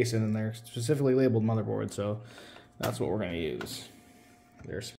with the case, and then they're specifically labeled motherboard, so that's what we're going to use.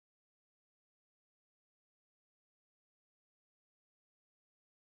 There's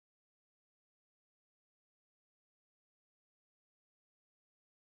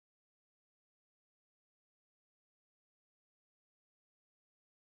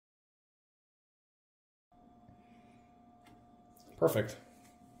perfect.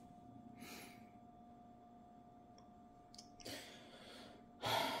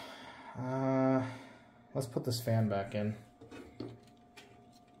 Let's put this fan back in. I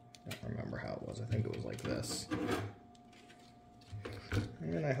don't remember how it was. I think it was like this.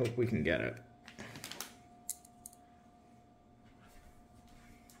 And I hope we can get it.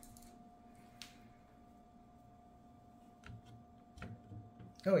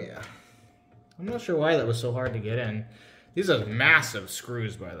 Oh yeah. I'm not sure why that was so hard to get in. These are massive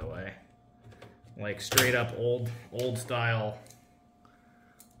screws, by the way. Like straight up old style.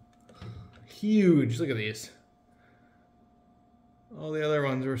 Huge. Look at these. All the other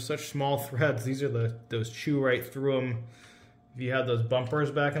ones were such small threads. These are those chew right through them. If you had those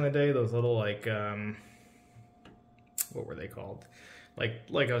bumpers back in the day, those little like what were they called?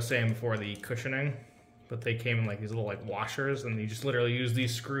 Like I was saying before, the cushioning, but they came in like these little like washers, and you just literally use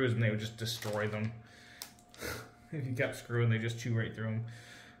these screws and they would just destroy them. If you kept screwing, they just chew right through them.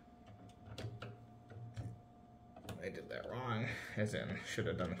 I did that wrong, as in should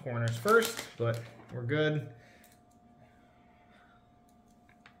have done the corners first, but we're good.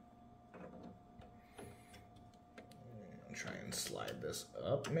 I'll try and slide this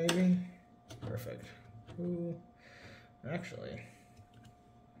up, maybe. Perfect. Ooh, actually.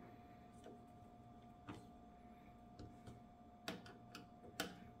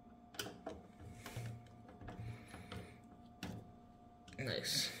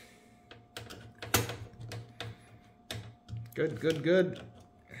 Nice. Good, good, good.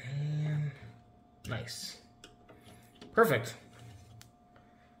 And nice. Perfect.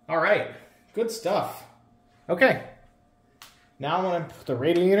 All right. Good stuff. Okay. Now I'm going to put the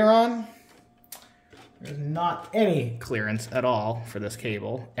radiator on. There's not any clearance at all for this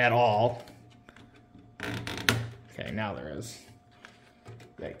cable. At all. Okay, now there is.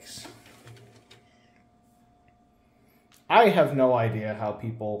 Yikes. I have no idea how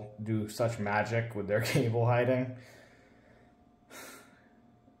people do such magic with their cable hiding.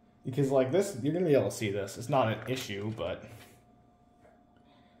 Because like this, you're going to be able to see this. It's not an issue, but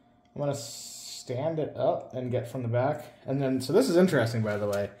I'm going to stand it up and get from the back. And then, so this is interesting, by the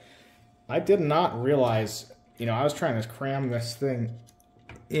way. I did not realize, you know, I was trying to cram this thing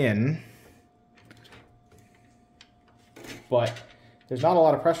in, but there's not a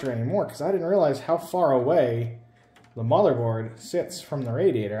lot of pressure anymore because I didn't realize how far away the motherboard sits from the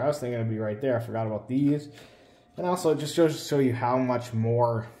radiator. I was thinking it'd be right there. I forgot about these. And also it just goes to show you how much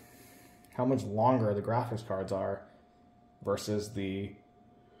longer the graphics cards are versus the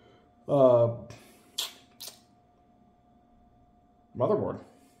motherboard.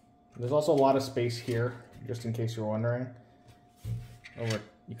 There's also a lot of space here, just in case you're wondering. Oh,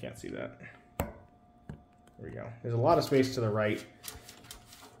 you can't see that. There we go. There's a lot of space to the right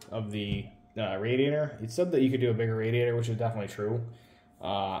of the radiator. It said that you could do a bigger radiator, which is definitely true.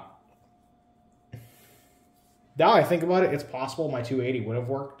 Now I think about it, it's possible my 280 would have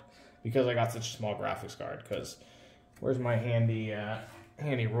worked because I got such a small graphics card. Because where's my handy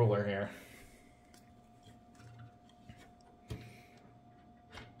ruler here?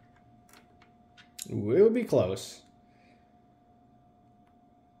 Ooh, it would be close.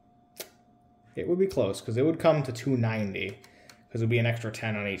 It would be close because it would come to 290 because it would be an extra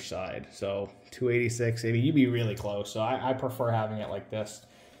 10 on each side. So 286, you'd be really close. So I prefer having it like this.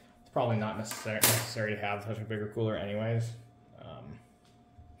 It's probably not necessary to have such a bigger cooler anyways.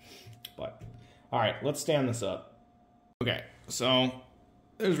 But all right, let's stand this up. Okay, so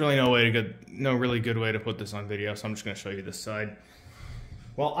there's really no really good way to put this on video, so I'm just going to show you this side.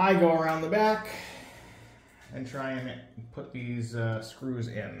 Well, I go around the back and try and put these screws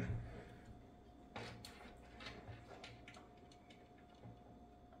in.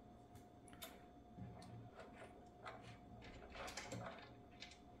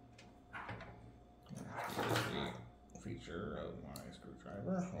 Feature of my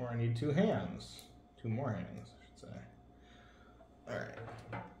screwdriver, or I need two more hands, I should say. All right.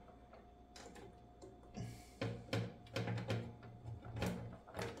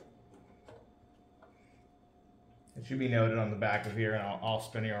 It should be noted on the back of here, and I'll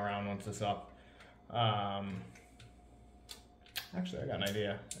spin you around once it's up. Actually, I got an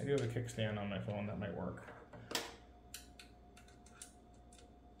idea. I do have a kickstand on my phone that might work.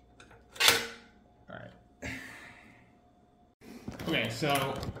 All right. Okay, so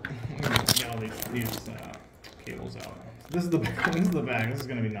I'm gonna get all these cables out. This is the back. This is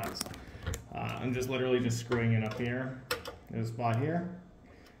gonna be nuts. I'm just literally screwing it up here. There's a spot here,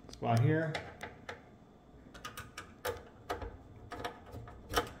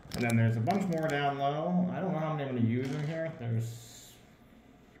 and then there's a bunch more down low. I don't know how many I'm gonna use in here.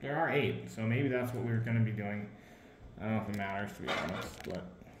 There are 8, so maybe that's what we're gonna be doing. I don't know if it matters, to be honest, but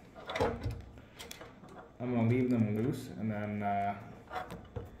I'm going to leave them loose, and then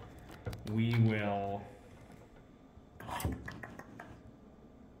we will... So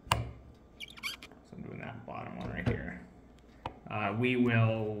I'm doing that bottom one right here. We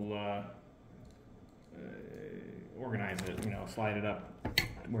will organize it, slide it up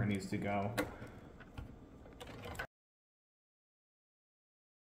where it needs to go.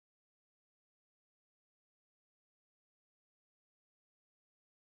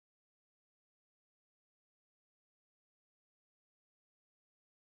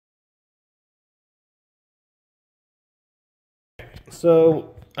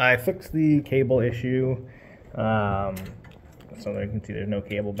 So I fixed the cable issue, so that you can see there's no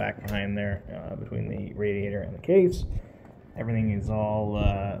cable back behind there between the radiator and the case. Everything is all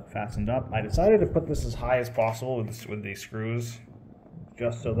fastened up. I decided to put this as high as possible with these screws,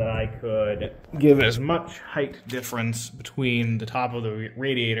 just so that I could give as much height difference between the top of the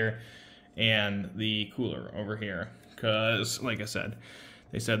radiator and the cooler over here. Because, like I said,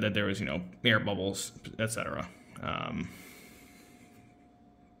 they said that there was, air bubbles, etc.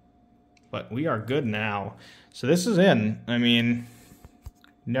 But we are good now. So this is in. I mean,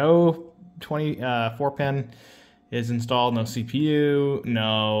 no 24-pin is installed, no CPU,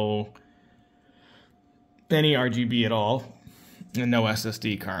 no any RGB at all, and no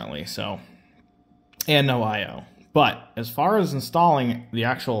SSD currently, so, and no I/O. But as far as installing the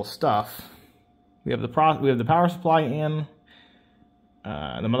actual stuff, we have the power supply in,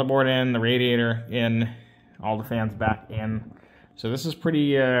 the motherboard in, the radiator in, all the fans back in. So this is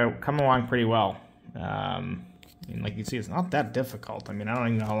pretty coming along pretty well. And like you see, it's not that difficult. I mean, I don't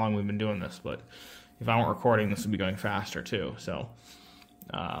even know how long we've been doing this, but if I weren't recording, this would be going faster too. So,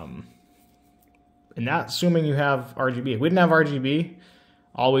 and that's assuming you have RGB. If we didn't have RGB,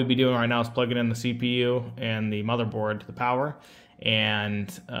 all we'd be doing right now is plugging in the CPU and the motherboard to the power. And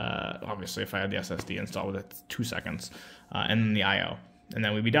obviously, if I had the SSD installed, it's 2 seconds, and then the I/O. And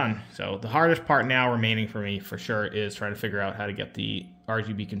then we'd be done. So the hardest part now remaining for me, for sure, is trying to figure out how to get the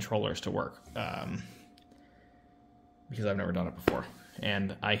RGB controllers to work. Because I've never done it before.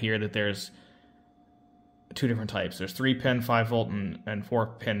 And I hear that there's two different types. There's 3-pin 5-volt and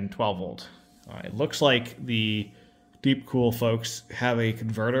 4-pin 12-volt. It looks like the DeepCool folks have a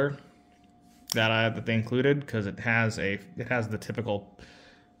converter that they included, because it has the typical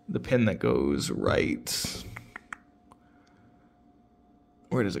pin that goes right.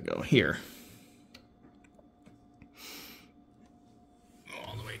 Where does it go? Here.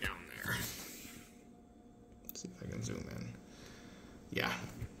 All the way down there. Let's see if I can zoom in. Yeah,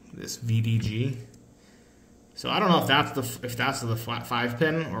 this VDG. So I don't know if that's the flat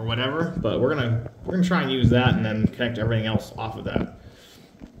 5-pin or whatever, but we're gonna try and use that and then connect everything else off of that.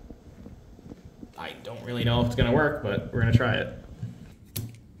 I don't really know if it's gonna work, but we're gonna try it.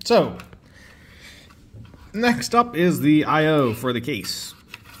 So next up is the I/O for the case.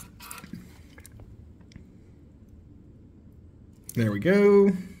 There we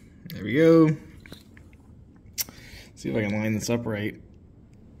go. There we go. See if I can line this up right.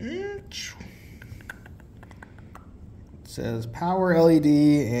 It says power LED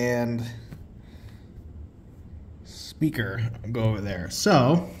and speaker. I'll go over there.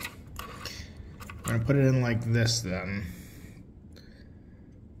 So I'm going to put it in like this then.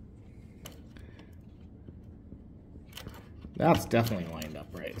 That's definitely lined up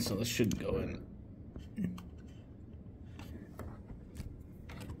right. So this should go in.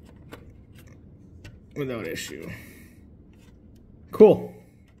 Without issue. Cool.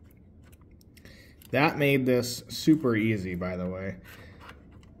 That made this super easy, by the way.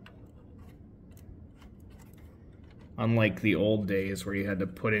 Unlike the old days where you had to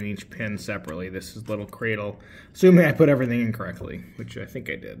put in each pin separately, this is little Cradle. Assuming I put everything in correctly, which I think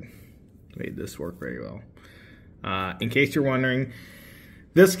I did. Made this work very well. In case you're wondering,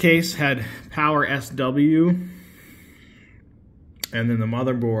 this case had power SW, and then the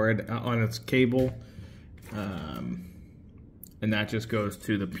motherboard on its cable. And that just goes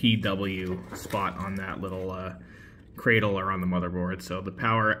to the PW spot on that little cradle or on the motherboard. So the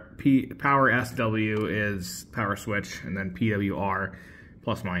power SW is power switch, and then PWR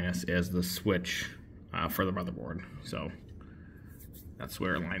plus minus is the switch for the motherboard. So that's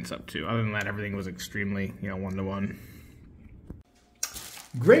where it lines up to. Other than that, everything was extremely, one-to-one.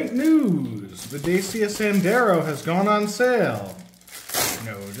 Great news! The Dacia Sandero has gone on sale.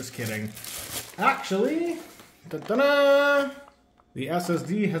 No, just kidding. Actually, ta-da! The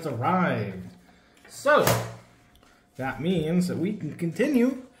SSD has arrived. So, that means that we can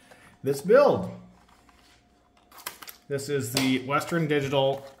continue this build. This is the Western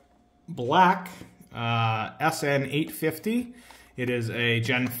Digital Black SN850. It is a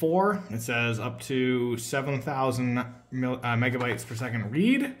Gen 4. It says up to 7,000 megabytes per second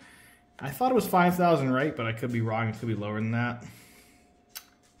read. I thought it was 5,000, right? But I could be wrong. It could be lower than that.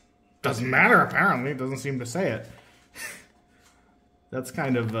 Doesn't matter, apparently. It doesn't seem to say it. That's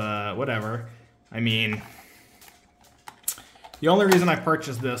kind of, whatever. I mean, the only reason I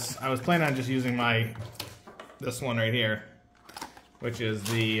purchased this, I was planning on just using this one right here, which is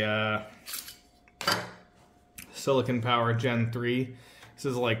the Silicon Power Gen 3. This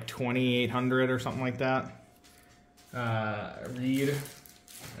is like 2800 or something like that. Read,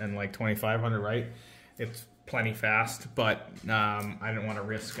 and like 2500, right? It's plenty fast, but I didn't want to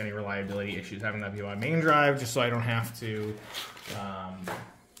risk any reliability issues having that be my main drive, just so I don't have to,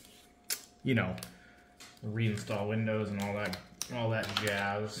 reinstall Windows and all that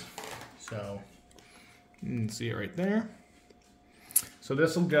jazz. So you can see it right there. So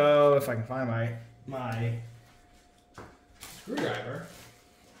this will go, if I can find my screwdriver.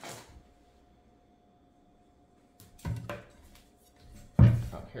 Oh,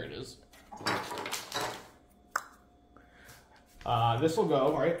 here it is. This will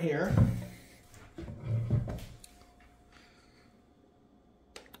go right here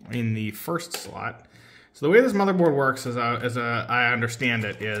in the first slot. So the way this motherboard works, as I understand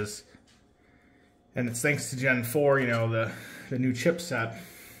it, is, and it's thanks to Gen 4, the new chipset,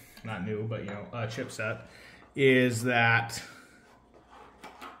 not new, but chipset, is that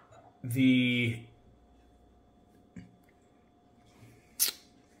let me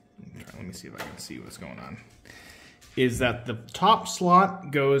see if I can see what's going on. Is that the top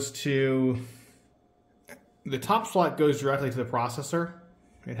slot goes directly to the processor.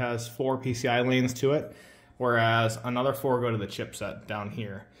 It has 4 PCI lanes to it, whereas another 4 go to the chipset down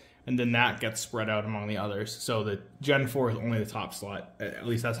here, and then that gets spread out among the others. So the Gen 4 is only the top slot. At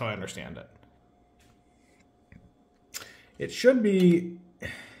least that's how I understand it. It should be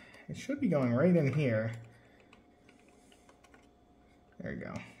going right in here. There you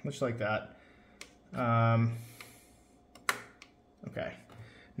go. Looks like that. Okay.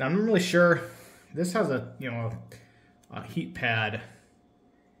 Now I'm not really sure. This has a heat pad.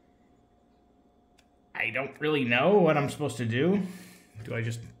 I don't really know what I'm supposed to do. Do I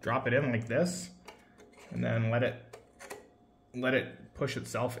just drop it in like this and then let it push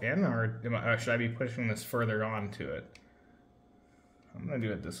itself in, or should I be pushing this further onto it? I'm gonna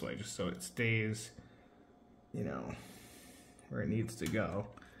do it this way just so it stays, you know, where it needs to go.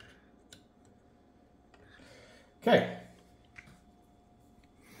 Okay.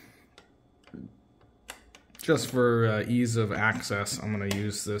 Just for ease of access, I'm going to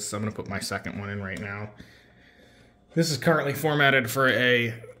use this. I'm going to put my second one in right now. This is currently formatted for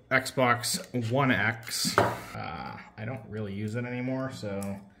a Xbox One X. I don't really use it anymore, so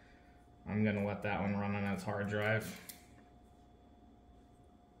I'm going to let that one run on its hard drive.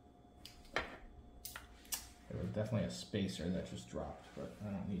 There was definitely a spacer that just dropped, but I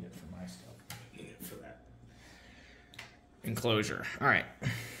don't need it for my stuff. I need it for that enclosure. All right.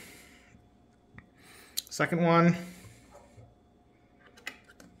 Second one.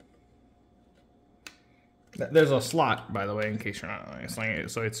 There's a slot, by the way, in case you're not understanding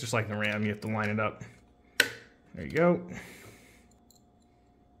it. So it's just like the RAM. You have to line it up. There you go.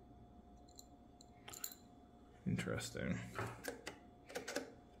 Interesting.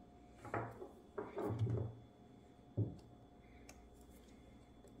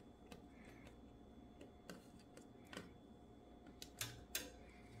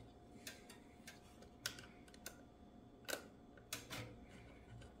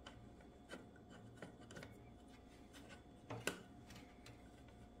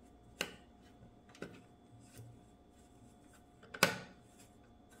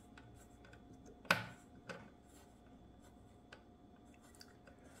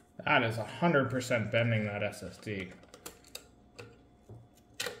 That is 100% bending that SSD.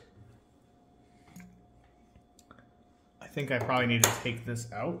 I think I probably need to take this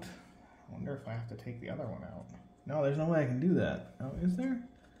out. I wonder if I have to take the other one out. No, there's no way I can do that. Oh, is there?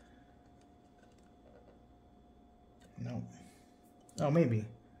 No. Oh, maybe.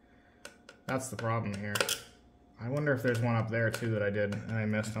 That's the problem here. I wonder if there's one up there too that I did and I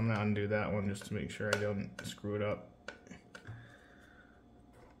missed. I'm gonna undo that one just to make sure I don't screw it up.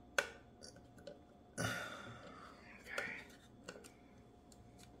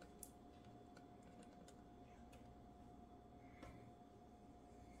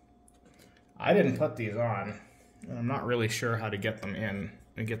 I didn't put these on, and I'm not really sure how to get them in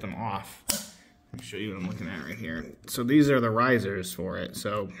and get them off. Let me show you what I'm looking at right here. So these are the risers for it.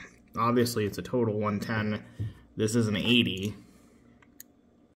 So obviously it's a total 110. This is an 80.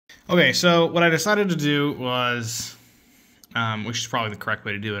 Okay, so what I decided to do was, which is probably the correct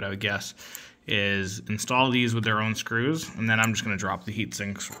way to do it, I would guess, is install these with their own screws, and then I'm just going to drop the heat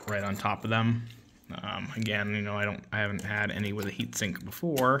sinks right on top of them. Again, you know, I haven't had any with a heat sink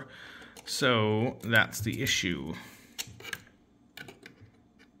before. So that's the issue.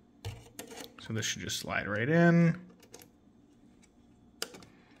 So this should just slide right in.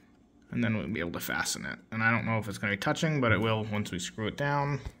 And then we'll be able to fasten it. And I don't know if it's going to be touching, but it will once we screw it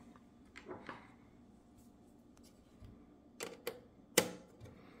down.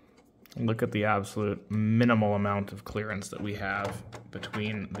 Look at the absolute minimal amount of clearance that we have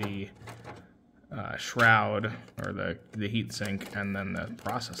between the shroud, or the heatsink, and then the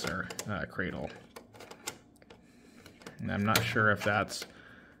processor cradle. And I'm not sure if that's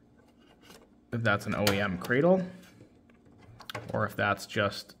an OEM cradle, or if that's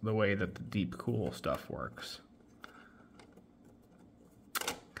just the way that the DeepCool stuff works.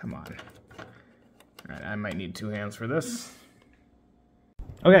 Come on. Alright, I might need two hands for this.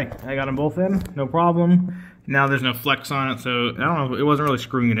 Okay, I got them both in, no problem. Now there's no flex on it, so I don't know, it wasn't really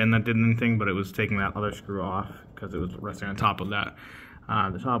screwing it in that did anything, but it was taking that other screw off because it was resting on top of that.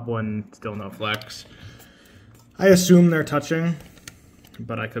 The top one, still no flex. I assume they're touching,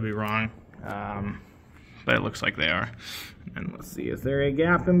 but I could be wrong. But it looks like they are. And let's see, is there a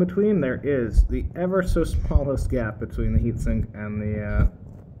gap in between? There is, the ever so smallest gap between the heatsink and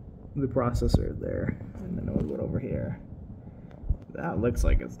the processor there. And then we'll go over here. That looks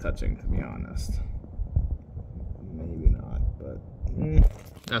like it's touching, to be honest. Maybe not, but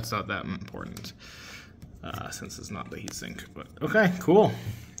that's not that important since it's not the heatsink. But okay, cool.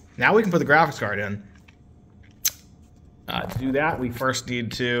 Now we can put the graphics card in. To do that, we first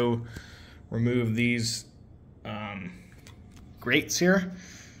need to remove these grates here.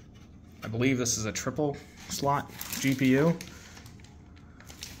 I believe this is a triple slot GPU.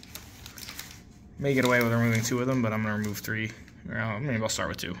 May get away with removing two of them, but I'm going to remove three. Well, maybe I'll start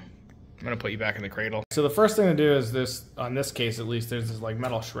with two. I'm going to put you back in the cradle. So the first thing to do is this, on this case at least, there's this like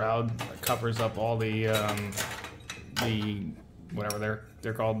metal shroud that covers up all the whatever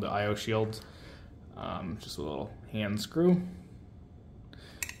they're called, the IO shields. Just a little hand screw.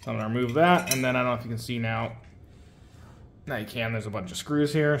 So I'm gonna remove that, and then I don't know if you can see now. Now you can, there's a bunch of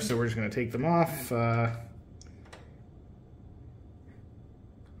screws here, so we're just gonna take them off.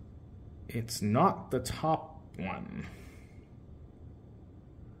 It's not the top one.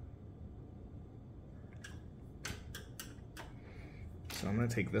 So I'm gonna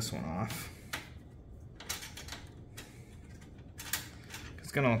take this one off.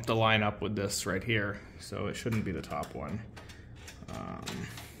 It's gonna have to line up with this right here, so it shouldn't be the top one.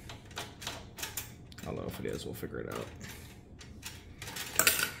 Although if it is, we'll figure it out.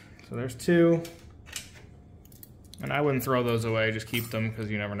 So there's two. And I wouldn't throw those away, just keep them because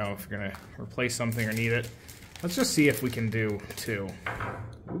you never know if you're gonna replace something or need it. Let's just see if we can do two.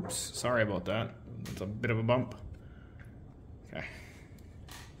 Oops, sorry about that. That's a bit of a bump. Okay.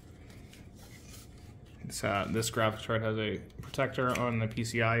 This graphics card has a protector on the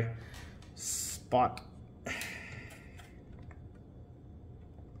PCI spot.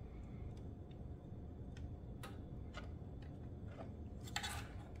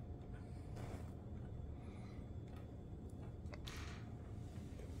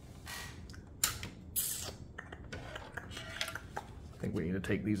 I think we need to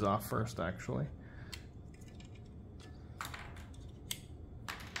take these off first, actually.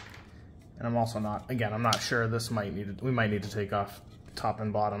 And I'm also not, again, I'm not sure, this might need to, we might need to take off top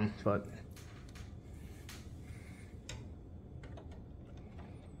and bottom, but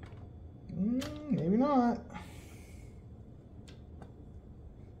maybe not.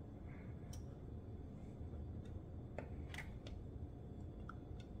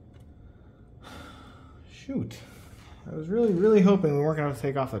 Shoot. I was really hoping we weren't going to have to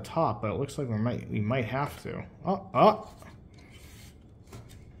take off the top, but it looks like we might have to. Oh.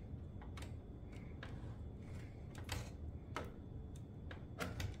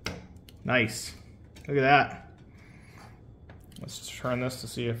 Nice. Look at that. Let's just turn this to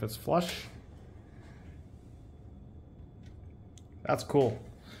see if it's flush. That's cool.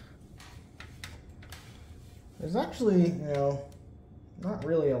 There's actually, you know, not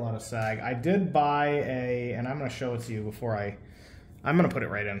really a lot of sag. I did buy a, and I'm going to show it to you before I'm going to put it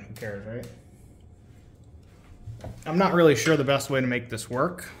right in. Who cares, right? I'm not really sure the best way to make this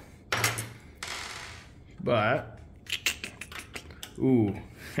work. But, ooh,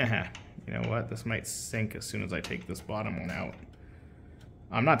 you know what? This might sink as soon as I take this bottom one out.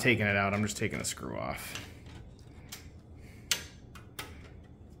 I'm not taking it out, I'm just taking the screw off.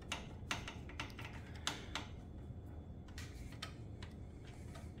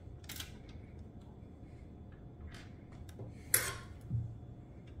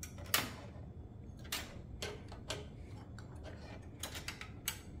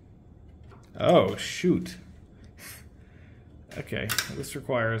 Oh, shoot. Okay, this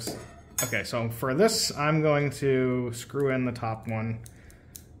requires... Okay, so for this, I'm going to screw in the top one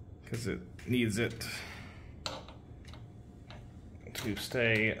because it needs it to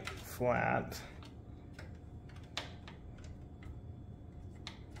stay flat.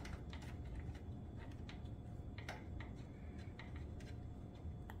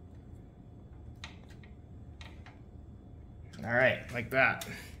 All right, like that.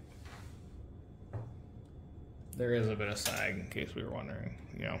 There is a bit of sag, in case we were wondering.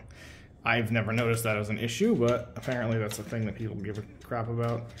 You know, I've never noticed that as an issue, but apparently that's a thing that people give a crap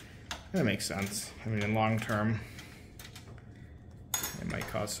about. That makes sense. I mean, in long term, it might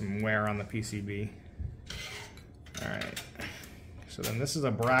cause some wear on the PCB. All right. So then this is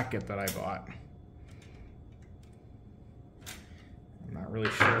a bracket that I bought. I'm not really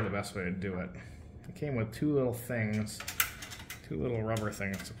sure the best way to do it. It came with two little things, two little rubber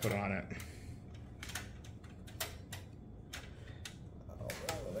things to put on it.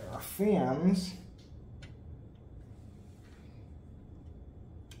 Fans.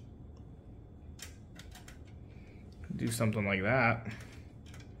 Do something like that.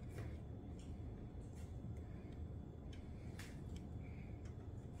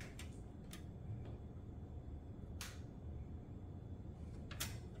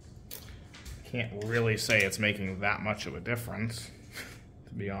 Can't really say it's making that much of a difference,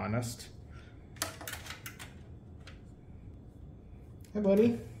 to be honest. Hey,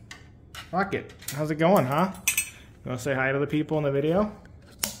 buddy. Rocket, how's it going, huh? You want to say hi to the people in the video?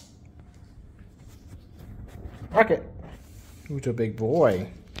 Rocket. Who's a big boy?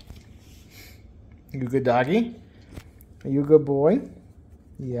 You a good doggy? Are you a good boy?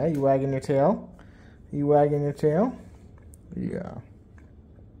 Yeah, you wagging your tail? You wagging your tail? Yeah.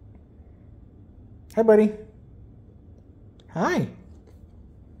 Hi, buddy. Hi.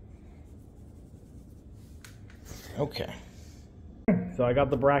 Okay. So I got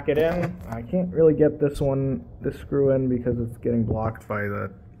the bracket in. I can't really get this screw in because it's getting blocked by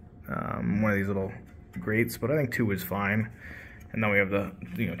the one of these little grates, but I think 2 is fine. And then we have the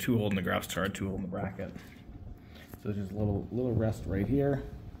 2 holding the graphics card, 2 holding the bracket. So there's just a little rest right here.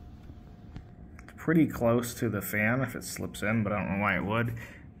 It's pretty close to the fan if it slips in, but I don't know why it would.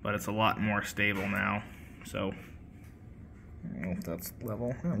 But it's a lot more stable now. So I don't know if that's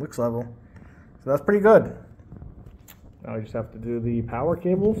level. Oh, it looks level. So that's pretty good. Now we just have to do the power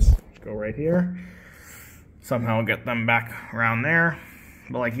cables. Go right here. Somehow get them back around there.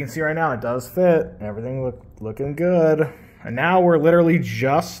 But like you can see right now, it does fit. Everything looking good. And now we're literally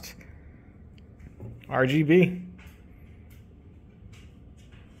just RGB.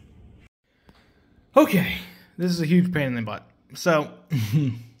 Okay, this is a huge pain in the butt. So,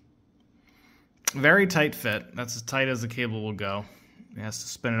 very tight fit. That's as tight as the cable will go. It has to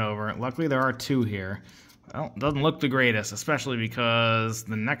spin it over. Luckily, there are 2 here. Well, it doesn't look the greatest, especially because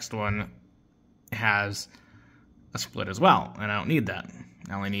the next one has a split as well, and I don't need that.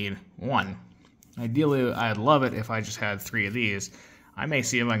 I only need 1. Ideally, I'd love it if I just had 3 of these. I may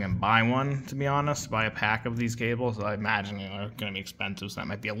see if I can buy one, to be honest, buy a pack of these cables. I imagine they're going to be expensive, so that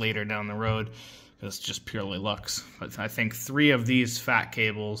might be a later down the road, because it's just purely looks. But I think 3 of these fat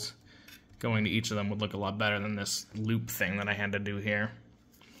cables going to each of them would look a lot better than this loop thing that I had to do here.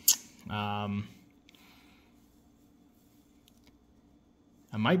 I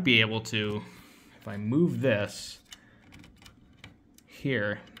might be able to, if I move this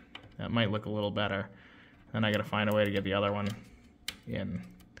here, that might look a little better. Then I gotta find a way to get the other one in.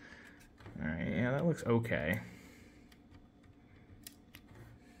 Alright, yeah, that looks okay.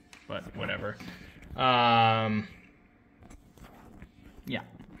 But whatever. Yeah.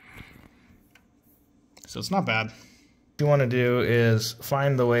 So it's not bad. What you want to do is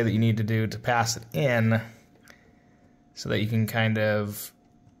find the way that you need to do to pass it in so that you can kind of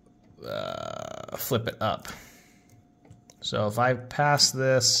flip it up. So if I pass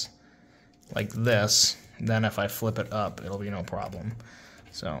this like this, then if I flip it up, it'll be no problem.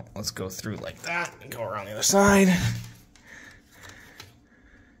 So let's go through like that and go around the other side.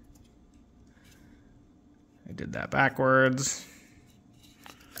 I did that backwards.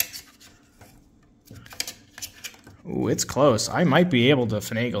 Ooh, it's close. I might be able to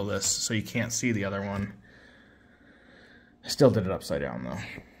finagle this so you can't see the other one. I still did it upside down though.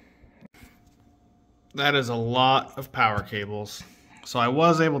 That is a lot of power cables. So I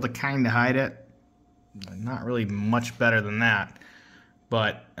was able to kind of hide it. Not really much better than that.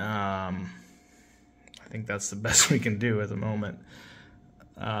 But I think that's the best we can do at the moment.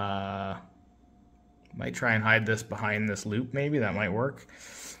 Might try and hide this behind this loop maybe. That might work.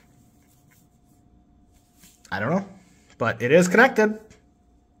 I don't know. But it is connected.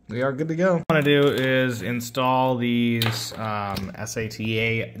 We are good to go. What I want to do is install these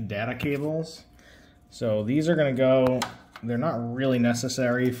SATA data cables. So these are going to go, they're not really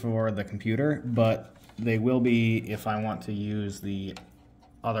necessary for the computer, but they will be if I want to use the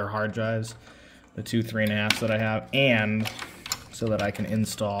other hard drives, the 2 3.5s that I have, and so that I can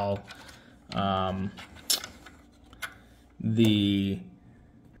install the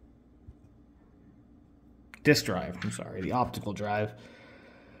disk drive, the optical drive,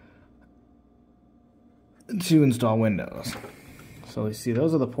 to install Windows. So you see,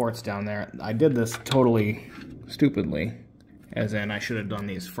 those are the ports down there. I did this totally stupidly, as in I should have done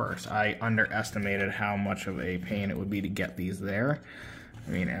these first. I underestimated how much of a pain it would be to get these there. I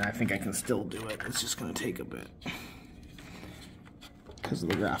mean, and I think I can still do it. It's just going to take a bit because of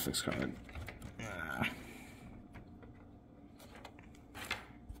the graphics card.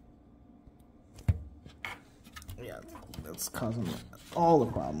 Yeah, that's causing all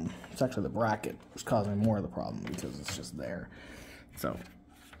the problem. It's actually the bracket that's causing more of the problem because it's just there. So,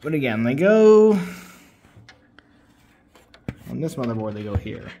 but again, they go on this motherboard. They go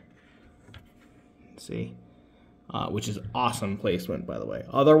here. See, which is awesome placement, by the way.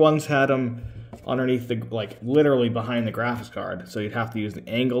 Other ones had them underneath the, like, literally behind the graphics card, so you'd have to use the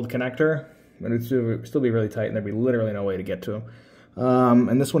angled connector, and it'd still be really tight, and there'd be literally no way to get to them.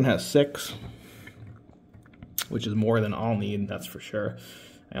 And this one has 6, which is more than I'll need, that's for sure.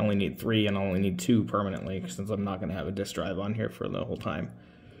 I only need 3, and I only need 2 permanently, since I'm not going to have a disk drive on here for the whole time.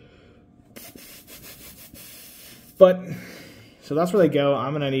 But, so that's where they go.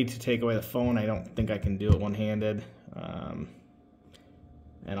 I'm going to need to take away the phone. I don't think I can do it one-handed.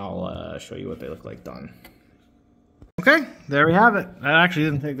 And I'll show you what they look like done. Okay, there we have it. That actually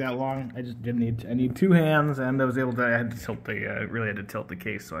didn't take that long. I just didn't need, I need 2 hands, and I was able to, I had to tilt the, really had to tilt the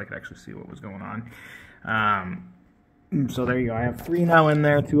case so I could actually see what was going on. So there you go. I have 3 now in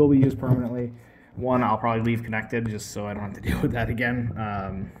there. 2 will be used permanently. 1 I'll probably leave connected just so I don't have to deal with that again.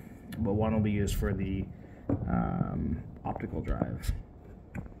 But 1 will be used for the optical drive.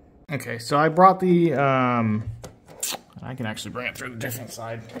 Okay, so I brought the, I can actually bring it through the different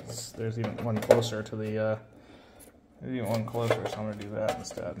side. There's even one closer to the, there's even one closer, so I'm gonna do that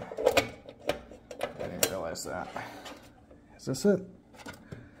instead. I didn't realize that. Is this it?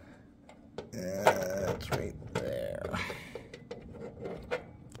 Yeah, it's right there.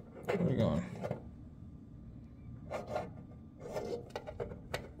 Where are we going?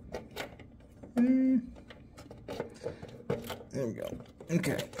 There we go.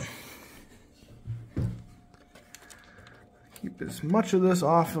 Okay. Keep as much of this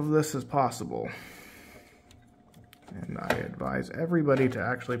off of this as possible. And I advise everybody to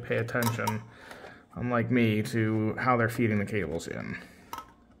actually pay attention, unlike me, to how they're feeding the cables in.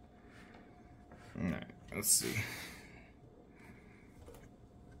 Alright, let's see.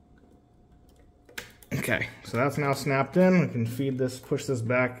 Okay, so that's now snapped in. We can feed this, push this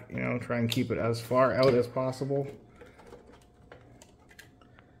back, you know, try and keep it as far out as possible.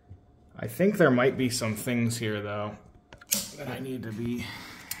 I think there might be some things here, though, that I need to be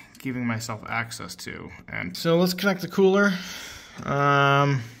giving myself access to. And so let's connect the cooler. It's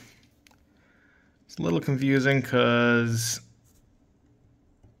a little confusing because,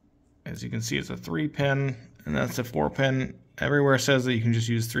 as you can see, it's a 3-pin, and that's a 4-pin. Everywhere says that you can just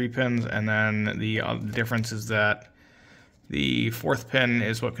use 3 pins, and then the difference is that the 4th pin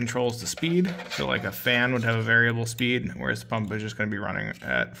is what controls the speed. So like a fan would have a variable speed, whereas the pump is just going to be running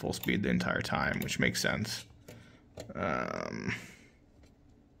at full speed the entire time, which makes sense.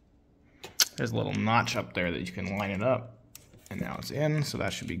 There's a little notch up there that you can line it up, and now it's in, so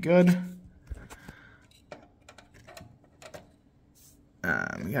that should be good.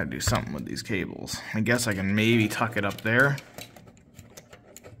 We gotta do something with these cables. I guess I can maybe tuck it up there.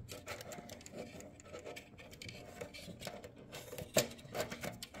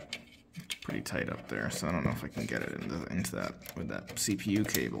 It's pretty tight up there, so I don't know if I can get it into that with that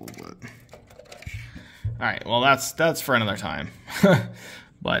CPU cable. But all right, well that's for another time.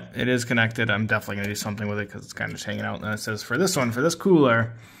 But it is connected. I'm definitely gonna do something with it because it's kind of just hanging out. And it says for this one, for this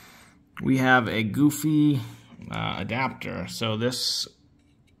cooler, we have a goofy adapter. So this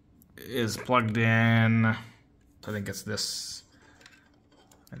is plugged in. I think it's this.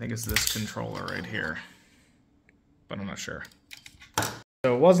 I think it's this controller right here, but I'm not sure.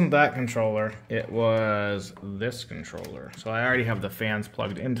 So it wasn't that controller. It was this controller. So I already have the fans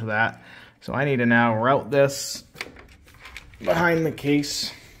plugged into that. So I need to now route this behind the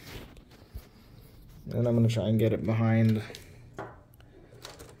case, and I'm going to try and get it behind.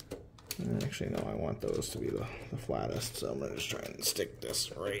 Actually, no, I want those to be the flattest, so I'm going to just try and stick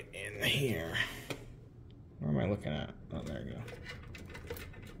this right in here. Where am I looking at? Oh, there you go.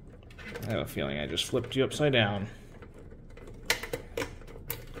 I have a feeling I just flipped you upside down.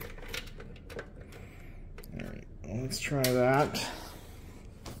 Alright, well, let's try that.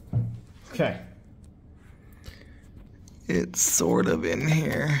 Okay. It's sort of in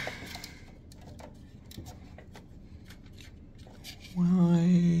here.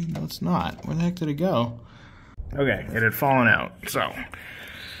 Why? No, it's not. Where the heck did it go? Okay, it had fallen out. So,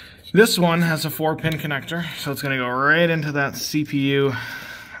 this one has a 4-pin connector, so it's going to go right into that CPU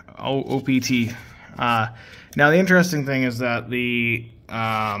OPT. Now, the interesting thing is that the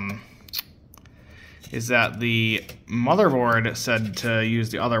motherboard said to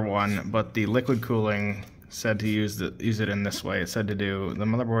use the other one, but the liquid cooling said to use it in this way. It said to do, the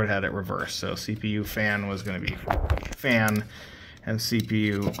motherboard had it reversed, so CPU fan was going to be fan, and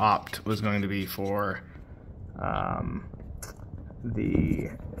CPU opt was going to be for the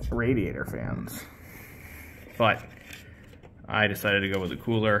radiator fans. But I decided to go with the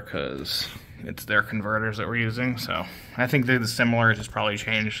cooler because it's their converters that we're using, so I think they're similar, just probably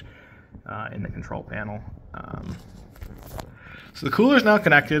changed in the control panel. So the cooler is now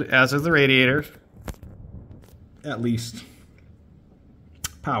connected, as is the radiator, at least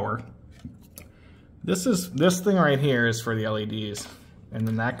power. This thing right here is for the LEDs, and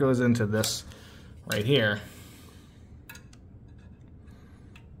then that goes into this right here.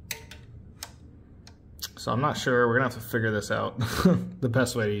 So I'm not sure, we're gonna have to figure this out, the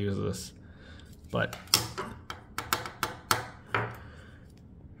best way to use this. But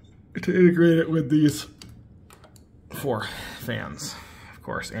to integrate it with these 4 fans, of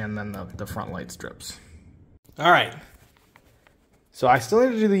course, and then the front light strips. All right, so I still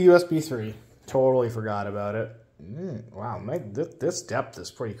need to do the USB 3. Totally forgot about it. Wow, this depth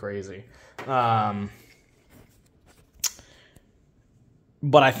is pretty crazy. But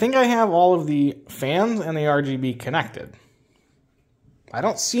I think I have all of the fans and the RGB connected. I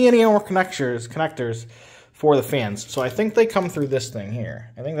don't see any more connectors for the fans. So I think they come through this thing here.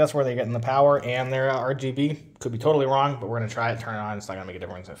 I think that's where they get in the power and their RGB. Could be totally wrong, but we're going to try it, turn it on. It's not going to make a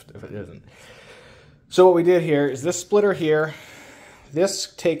difference if it isn't. So what we did here is this splitter here.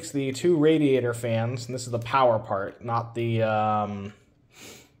 This takes the 2 radiator fans, and this is the power part, not the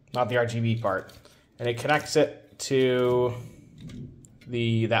RGB part. And it connects it to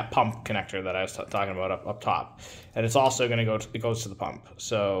that pump connector that I was talking about up top. And it's also going to go, it goes to the pump.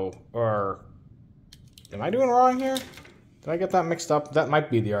 So, or... Am I doing wrong here? Did I get that mixed up? That might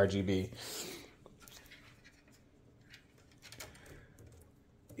be the RGB.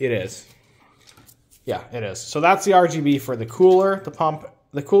 It is. Yeah, it is. So that's the RGB for the cooler, the pump,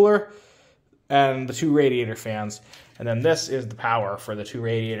 the cooler, and the 2 radiator fans. And then this is the power for the 2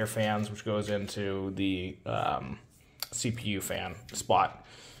 radiator fans, which goes into the CPU fan spot.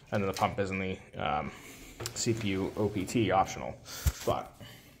 And then the pump is in the CPU OPT optional spot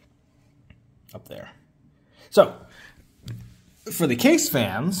up there. So, for the case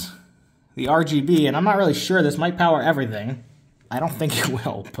fans, the RGB, and I'm not really sure, this might power everything. I don't think it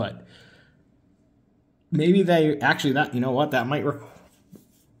will, but maybe they, actually, that, you know what, that might,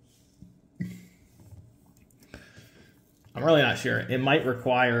 I'm really not sure. It might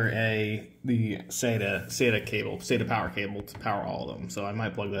require the SATA cable, SATA power cable to power all of them, so I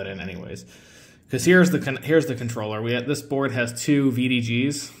might plug that in anyways. Because here's the controller. This board has 2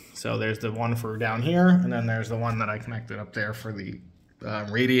 VDGs. So there's the one for down here, and then there's the one that I connected up there for the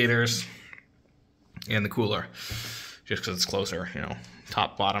radiators and the cooler, just because it's closer, you know,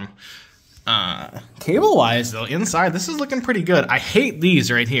 top, bottom. Cable-wise, though, inside, this is looking pretty good. I hate these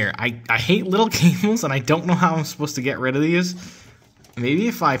right here. I hate little cables, and I don't know how I'm supposed to get rid of these. Maybe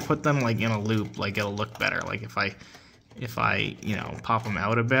if I put them, like, in a loop, like, it'll look better. Like, if I, you know, pop them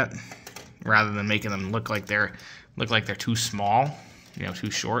out a bit, rather than making them look like they're too small. You know,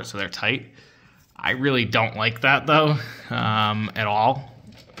 too short, so they're tight. I really don't like that, though, at all.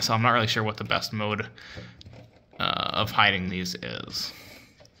 So I'm not really sure what the best mode of hiding these is.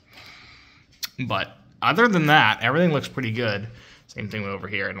 But other than that, everything looks pretty good. Same thing over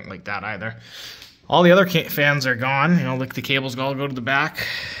here. I don't like that either. All the other fans are gone. You know, like the cables all go to the back.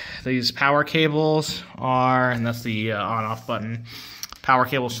 These power cables are, and that's the on-off button. Power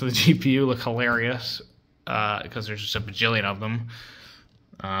cables for the GPU look hilarious because there's just a bajillion of them.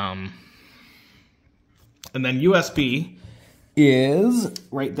 And then USB is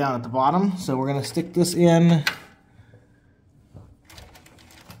right down at the bottom, so we're going to stick this in.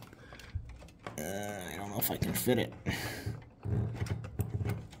 I don't know if I can fit it.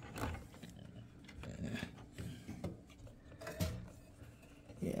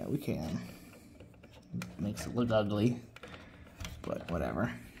 Yeah, we can. Makes it look ugly, but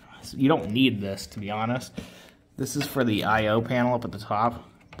whatever. So you don't need this, to be honest. This is for the I/O panel up at the top,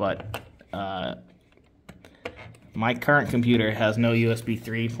 but my current computer has no USB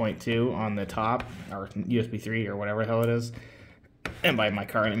 3.2 on the top, or USB 3 or whatever the hell it is. And by my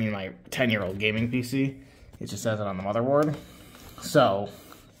current, I mean my 10-year-old gaming PC. It just says it on the motherboard. So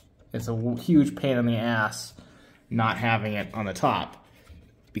it's a huge pain in the ass not having it on the top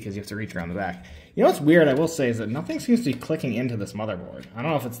because you have to reach around the back. You know what's weird, I will say, is that nothing seems to be clicking into this motherboard. I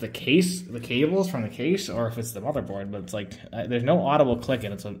don't know if it's the case, the cables from the case, or if it's the motherboard, but it's like, there's no audible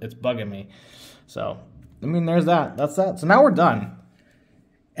clicking. It's bugging me. So, I mean, there's that. That's that. So now we're done.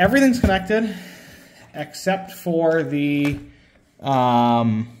 Everything's connected, except for the,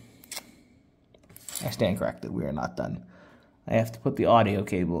 I stand corrected. We are not done. I have to put the audio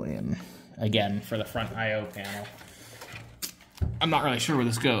cable in, again, for the front I/O panel. I'm not really sure where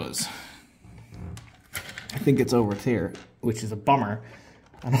this goes. I think it's over here, which is a bummer.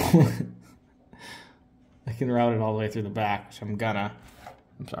 I can route it all the way through the back, which I'm gonna.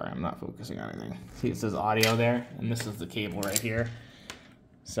 I'm sorry, I'm not focusing on anything. See, it says audio there, and this is the cable right here.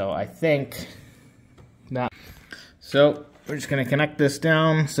 So I think that. So we're just gonna connect this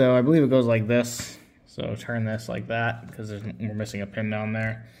down. So I believe it goes like this. So turn this like that, because we're missing a pin down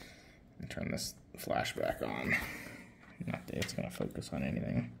there. And turn this flashback on. Not that it's gonna focus on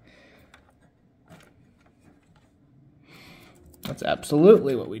anything. That's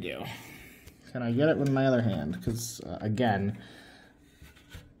absolutely what we do. Can I get it with my other hand? Because, again,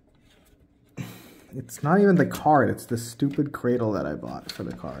 it's not even the card. It's the stupid cradle that I bought for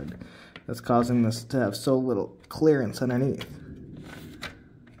the card that's causing this to have so little clearance underneath.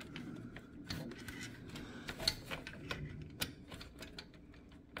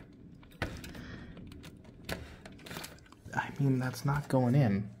 I mean, that's not going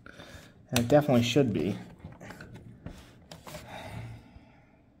in. And it definitely should be.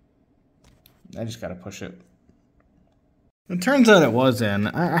 I just gotta push it. It turns out it was in.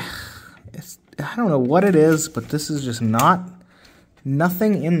 I don't know what it is, but this is just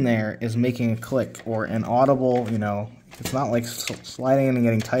nothing in there is making a click or an audible, you know, it's not like sliding in and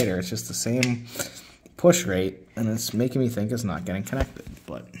getting tighter. It's just the same push rate, and it's making me think it's not getting connected.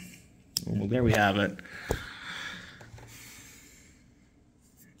 But, well, there we have it.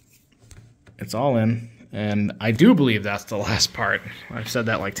 It's all in, and I do believe that's the last part. I've said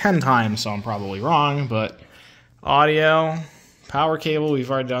that like 10 times, so I'm probably wrong, but audio, power cable,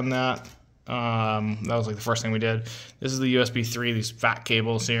 we've already done that. That was like the first thing we did. This is the USB 3, these fat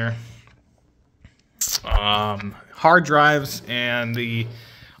cables here. Hard drives and the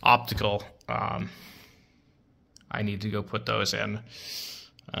optical. I need to go put those in.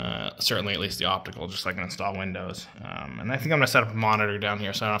 Certainly at least the optical, just so I can install Windows. And I think I'm going to set up a monitor down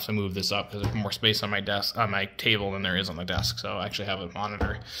here so I don't have to move this up because there's more space on my desk, on my table than there is on the desk. So I actually have a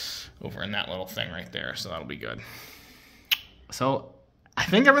monitor over in that little thing right there, so that'll be good. So I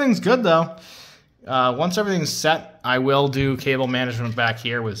think everything's good though. Once everything's set, I will do cable management back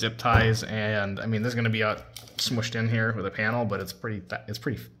here with zip ties, and I mean, there's going to be a smushed in here with a panel, but it's pretty,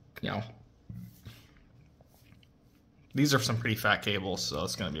 you know, these are some pretty fat cables, so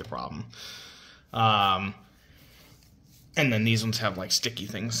it's going to be a problem. And then these ones have like sticky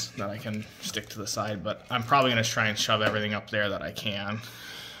things that I can stick to the side, but I'm probably going to try and shove everything up there that I can.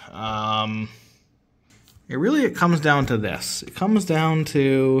 It comes down to this. It comes down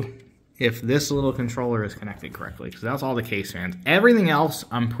to if this little controller is connected correctly, because that's all the case fans. Everything else,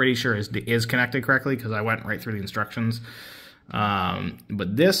 I'm pretty sure is connected correctly because I went right through the instructions.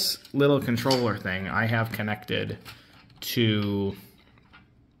 But this little controller thing, I have connected to.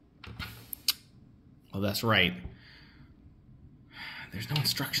 Oh, that's right. There's no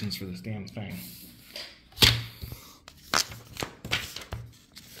instructions for this damn thing.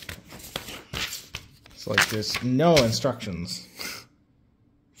 It's like there's no instructions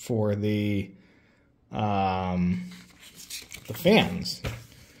for the fans,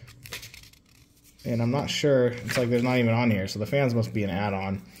 and I'm not sure. It's like there's not even on here, so the fans must be an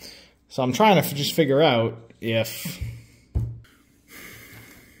add-on. So I'm trying to just figure out if.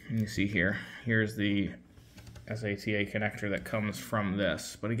 You see here. Here's the SATA connector that comes from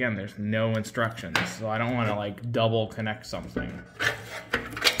this, but again, there's no instructions, so I don't want to like double connect something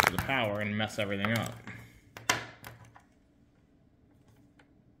to the power and mess everything up.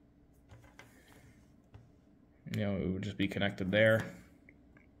 You know, it would just be connected there.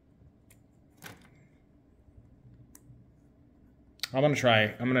 I'm gonna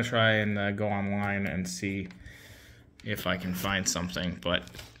try and go online and see if I can find something. But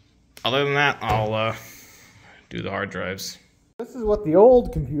other than that, I'll do the hard drives. This is what the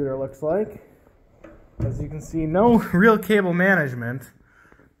old computer looks like. As you can see, no real cable management.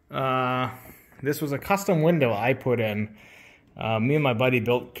 This was a custom window I put in. Me and my buddy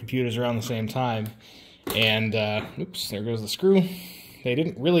built computers around the same time. And, oops, there goes the screw. They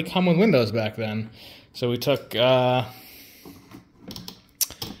didn't really come with windows back then. So we took a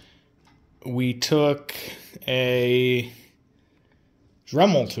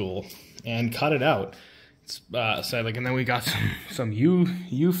Dremel tool and cut it out. So like, and then we got some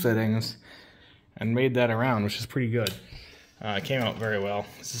U fittings and made that around, which is pretty good. It came out very well.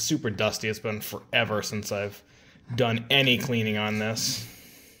 This is super dusty. It's been forever since I've done any cleaning on this.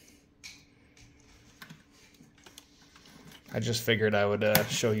 I just figured I would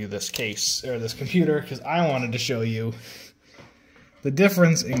show you this case, or this computer, because I wanted to show you the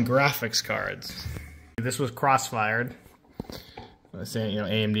difference in graphics cards. This was cross-fired. Saying, you know,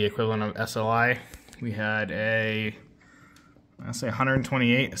 AMD equivalent of SLI. We had I say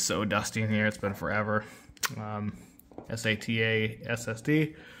 128. It's so dusty in here. It's been forever. SATA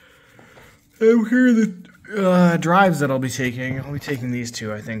SSD. And here are the drives that I'll be taking. I'll be taking these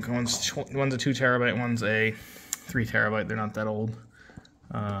two, I think. One's a 2 terabyte, one's a 3 terabyte. They're not that old,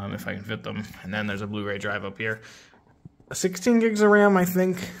 if I can fit them. And then there's a Blu-ray drive up here. 16 gigs of RAM, I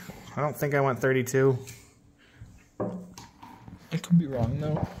think. I don't think I went 32. I could be wrong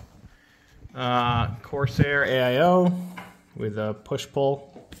though. Corsair AIO with a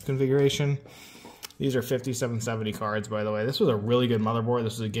push-pull configuration. These are 5770 cards, by the way. This was a really good motherboard.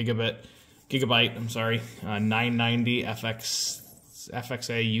 This was a Gigabyte. I'm sorry, 990 FXA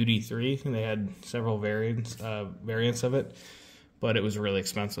UD3. And they had several variants of it, but it was really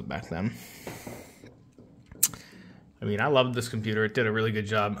expensive back then. I mean, I loved this computer. It did a really good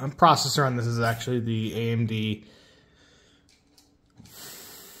job. Processor on this is actually the AMD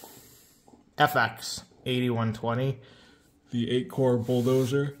FX 8120, the 8-core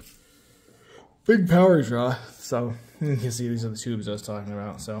bulldozer. big power draw. So you can see these are the tubes I was talking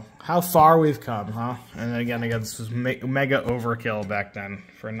about. So how far we've come, huh? And again, this was mega overkill back then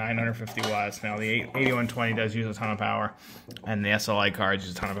for 950 watts. Now the 8120 does use a ton of power, and the SLI cards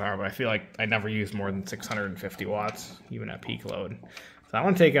use a ton of power, but I feel like I never used more than 650 watts, even at peak load. So I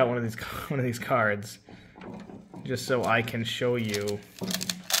want to take out one of these cards just so I can show you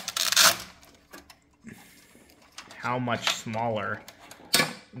how much smaller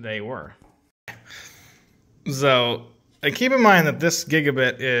they were. So keep in mind that this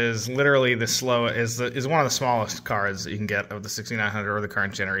Gigabyte is literally the is one of the smallest cards that you can get of the 6900 or the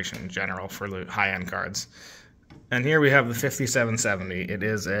current generation in general for high-end cards. And here we have the 5770. It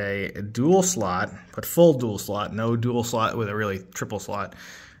is a dual slot, but full dual slot, no dual slot with a really triple slot,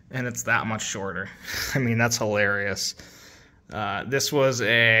 and it's that much shorter. I mean, that's hilarious. This was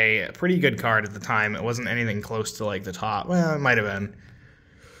a pretty good card at the time. It wasn't anything close to like the top. Well, it might have been.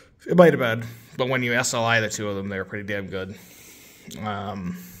 It might have been. But when you SLI the two of them, they were pretty damn good.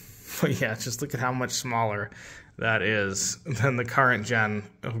 But yeah, just look at how much smaller that is than the current gen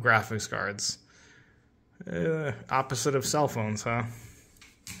of graphics cards. Opposite of cell phones, huh?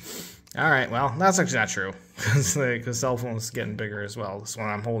 Alright, well, that's actually not true. Because cell phones are getting bigger as well. This one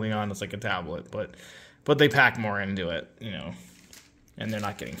I'm holding on is like a tablet. But they pack more into it, you know. And they're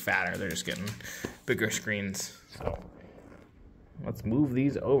not getting fatter. They're just getting bigger screens. So let's move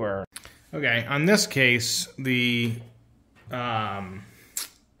these over. Okay, on this case, there's a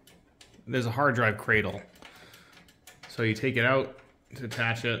hard drive cradle. So you take it out to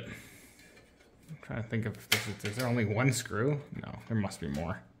attach it. I'm trying to think of is there only one screw? No, there must be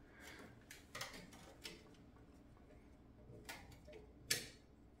more.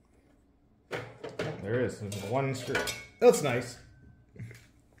 There is. There's one screw. That's nice.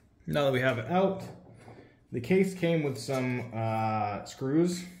 Now that we have it out, the case came with some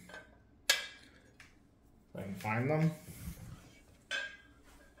screws. If I can find them.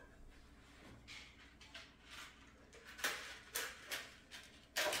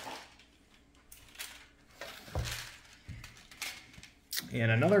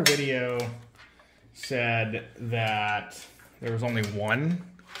 And another video said that there was only one,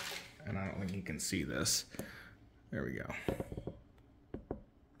 and I don't think you can see this. There we go.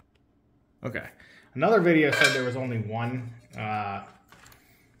 Okay. Another video said there was only one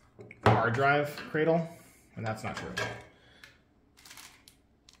hard drive cradle, and that's not true.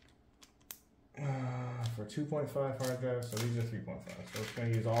 For 2.5 hard drive, so these are 3.5. So it's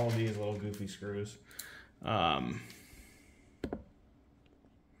going to use all of these little goofy screws.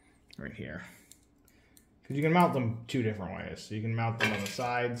 Right here. Because you can mount them two different ways. So you can mount them on the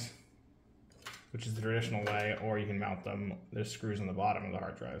sides, which is the traditional way, or you can mount them, there's screws on the bottom of the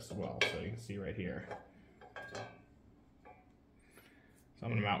hard drives as well. So you can see right here. So I'm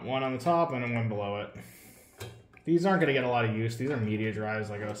going to mount one on the top and then one below it. These aren't going to get a lot of use. These are media drives,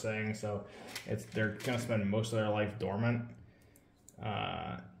 like I was saying, so they're going to spend most of their life dormant.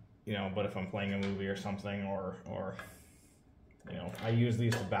 You know, but if I'm playing a movie or something, or you know, I use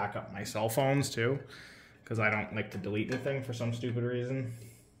these to back up my cell phones too, because I don't like to delete anything for some stupid reason.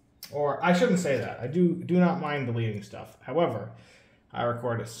 Or I shouldn't say that. I do not mind deleting stuff. However, I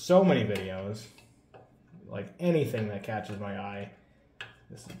record so many videos, like anything that catches my eye.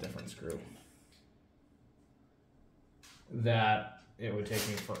 This is a different screw. That it would take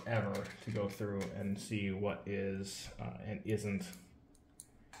me forever to go through and see what is and isn't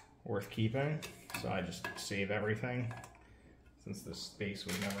worth keeping. So I just save everything, since the space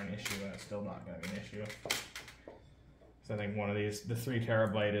was never an issue, and it's still not going to be an issue. So I think one of these, the 3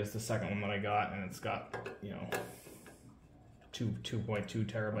 terabyte is the second one that I got, and it's got, you know, 2.2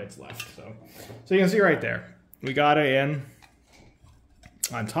 terabytes left. So you can see right there, we got it in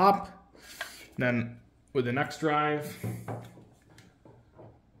on top. Then with the next drive,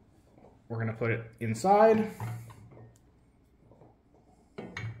 we're going to put it inside,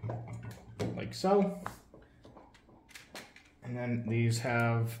 like so. And then these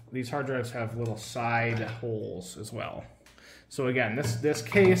hard drives have little side holes as well. So again, this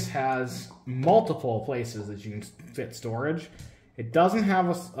case has multiple places that you can fit storage. It doesn't have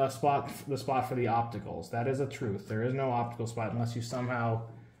the spot for the opticals. That is a truth. There is no optical spot unless you somehow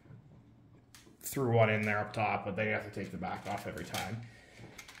threw one in there up top, but they have to take the back off every time.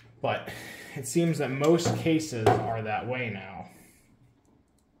 But it seems that most cases are that way now,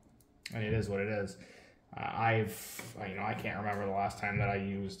 and it is what it is. I can't remember the last time that I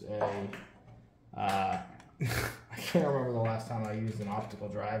used I can't remember the last time I used an optical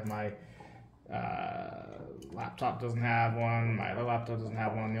drive. My laptop doesn't have one. My other laptop doesn't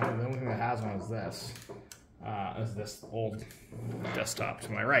have one. The only thing that has one is this old desktop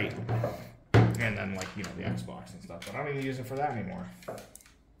to my right. And then, like, you know, the Xbox and stuff. But I don't even use it for that anymore.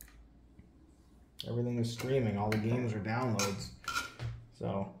 Everything is streaming. All the games are downloads.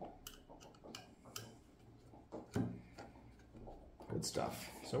 So, good stuff.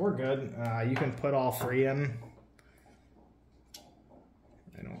 So we're good. You can put all 3 in.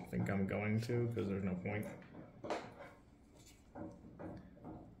 I don't think I'm going to, because there's no point.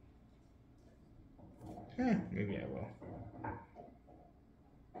 Maybe I will.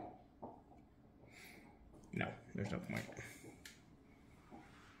 No, there's no point.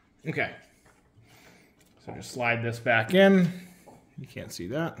 Okay. So just slide this back in. You can't see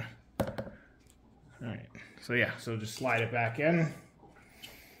that. All right. So yeah, so just slide it back in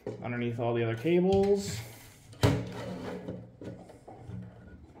underneath all the other cables.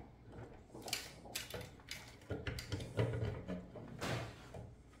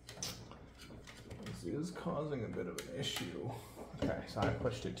 This is causing a bit of an issue. Okay, so I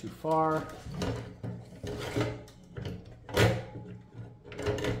pushed it too far.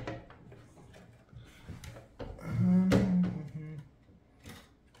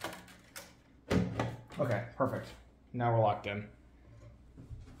 Okay, perfect. Now we're locked in.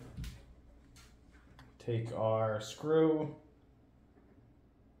 Take our screw,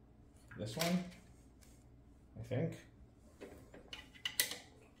 this one, I think.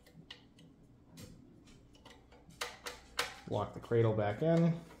 Lock the cradle back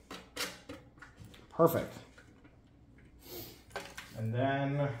in. Perfect. And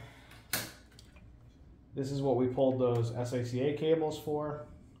then this is what we pulled those SATA cables for.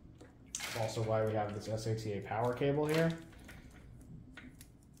 It's also why we have this SATA power cable here.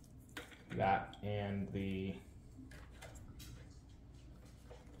 That and the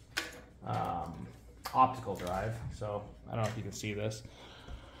optical drive. So I don't know if you can see this.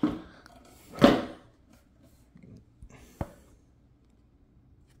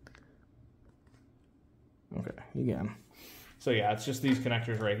 Okay, you can. So yeah, it's just these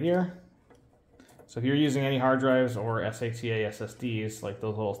connectors right here. So if you're using any hard drives or SATA SSDs, like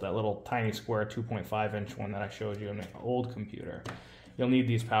those that little tiny square 2.5 inch one that I showed you in the old computer, you'll need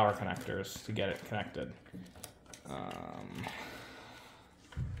these power connectors to get it connected.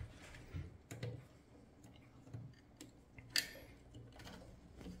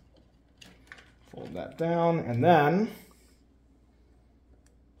 Fold that down, and then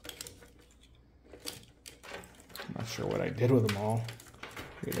I'm not sure what I did with them all.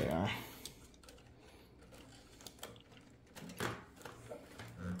 Here they are.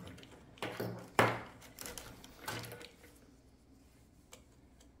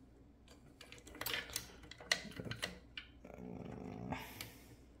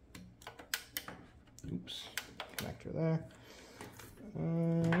 Oops, connector there.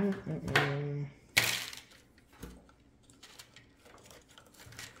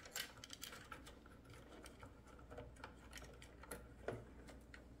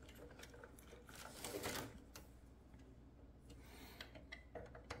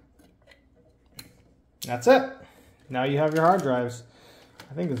 That's it. Now you have your hard drives.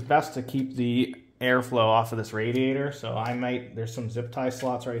 I think it's best to keep the airflow off of this radiator, so there's some zip tie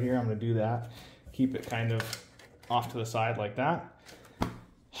slots right here. I'm going to do that. Keep it kind of off to the side like that.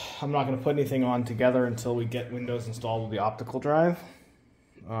 I'm not going to put anything on together until we get Windows installed with the optical drive.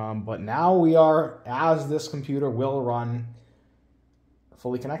 But now we are, as this computer will run,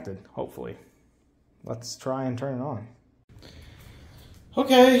 fully connected, hopefully. Let's try and turn it on.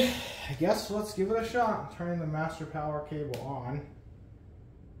 Okay, I guess let's give it a shot. Turning the master power cable on.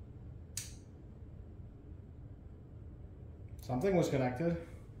 Something was connected.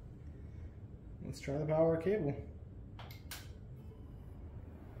 Let's try the power cable.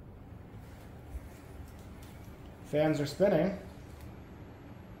 Fans are spinning.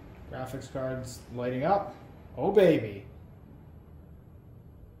 Graphics card's lighting up. Oh baby.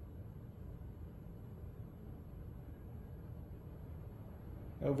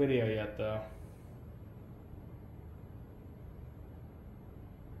 No video yet though.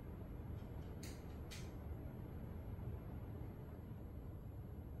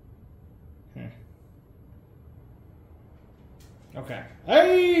 Okay.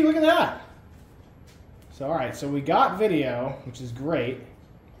 Hey, look at that. So, all right, so we got video, which is great.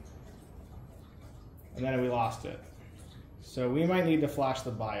 And then we lost it. So we might need to flash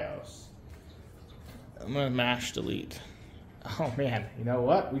the BIOS. I'm gonna mash delete. Oh man, you know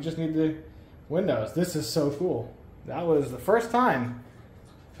what? We just need the Windows. This is so cool. That was the first time.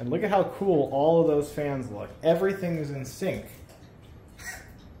 And look at how cool all of those fans look. Everything is in sync.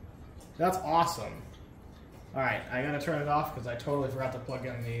 That's awesome. All right, I gotta turn it off because I totally forgot to plug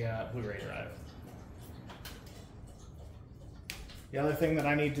in the Blu-ray drive. The other thing that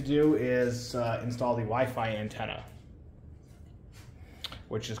I need to do is install the Wi-Fi antenna,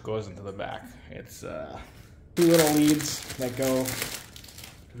 which just goes into the back. It's 2 little leads that go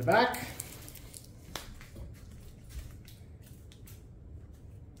to the back.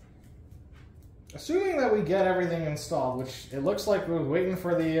 Assuming that we get everything installed, which it looks like we're waiting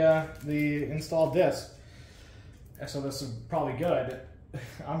for the installed disk, so this is probably good.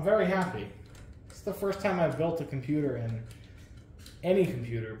 I'm very happy. It's the first time I've built a computer in any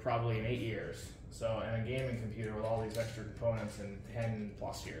computer probably in 8 years. So, and a gaming computer with all these extra components in 10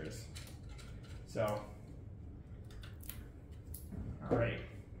 plus years. So, all right.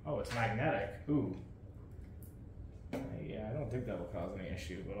 Oh, it's magnetic. Ooh. Yeah, I don't think that will cause any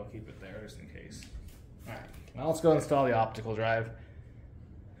issue, but I'll keep it there just in case. All right. Now let's go install the optical drive.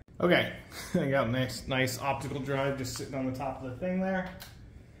 Okay, I got a nice optical drive just sitting on the top of the thing there.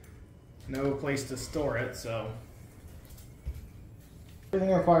 No place to store it, so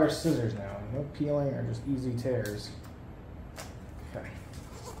everything requires scissors now. No peeling or just easy tears. Okay.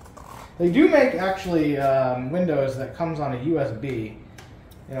 They do make actually Windows that comes on a USB,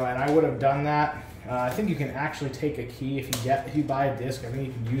 you know, and I would have done that. I think you can actually take a key if you buy a disc. I think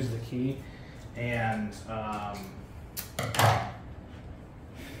you can use the key and oh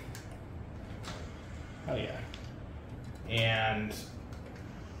yeah, and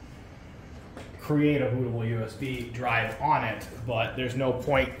create a bootable USB drive on it. But there's no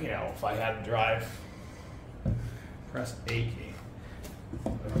point, you know, if I had a drive. Press A key.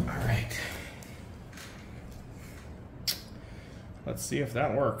 All right. Let's see if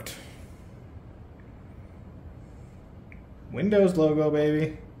that worked. Windows logo,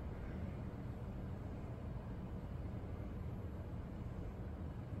 baby.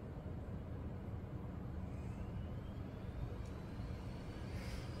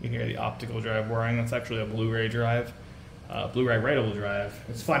 You can hear the optical drive whirring. That's actually a Blu-ray drive, Blu-ray writable drive.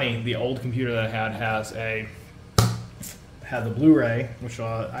 It's funny, the old computer that I had had the Blu-ray, which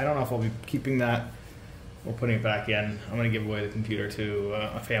I don't know if I'll be keeping that or putting it back in. I'm going to give away the computer to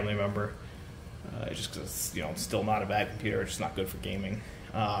a family member. Just because it's, you know, it's still not a bad computer, it's just not good for gaming.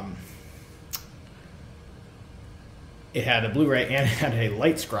 It had a Blu-ray and it had a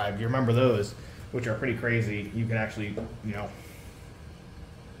light scribe. You remember those, which are pretty crazy. You can actually, you know,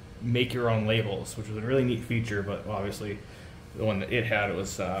 make your own labels, which was a really neat feature, but obviously the one that it had, it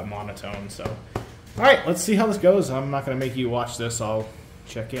was monotone. So, all right, let's see how this goes. I'm not going to make you watch this. I'll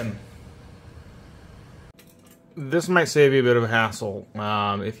check in. This might save you a bit of a hassle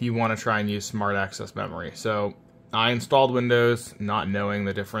if you want to try and use smart access memory. So I installed Windows not knowing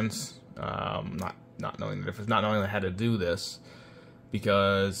the difference, not knowing how to do this,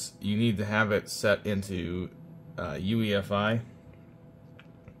 because you need to have it set into UEFI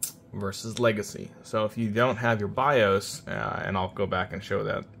versus legacy. So if you don't have your BIOS, and I'll go back and show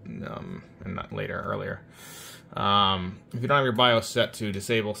that earlier. If you don't have your BIOS set to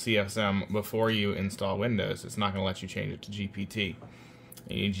disable CSM before you install Windows, it's not going to let you change it to GPT.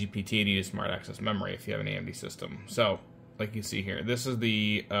 You need GPT to use smart access memory if you have an AMD system. So, like you see here, this is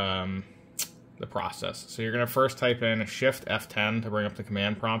the process. So you're going to first type in Shift F10 to bring up the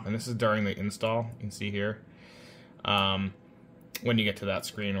command prompt, and this is during the install. You can see here. When you get to that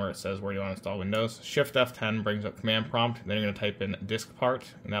screen where it says where you want to install Windows, Shift F10 brings up command prompt. Then you're going to type in disk part,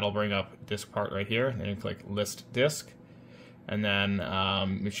 and that'll bring up disk part right here. Then you click list disk, and then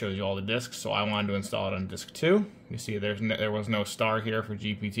it shows you all the disks. So I wanted to install it on disk 2. You see there was no star here for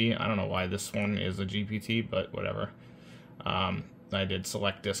GPT. I don't know why this one is a GPT, but whatever. I did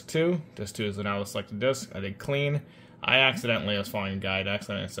select disk 2. Disk 2 is now the selected disk. I did clean. I was following a guide. I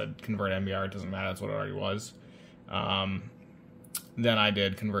accidentally said convert MBR. It doesn't matter. That's what it already was. Then I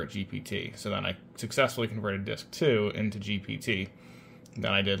did convert GPT. So then I successfully converted disk 2 into GPT.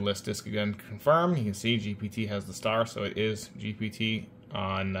 Then I did list disk again, confirm. You can see GPT has the star, so it is GPT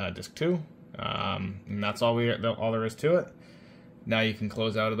on disk 2. And that's all there is to it. Now you can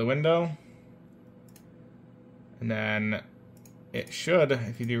close out of the window. And then it should,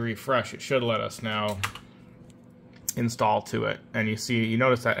 if you do refresh, it should let us now install to it. And you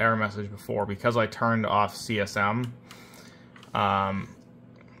noticed that error message before, because I turned off CSM.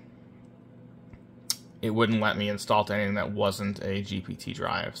 It wouldn't let me install to anything that wasn't a GPT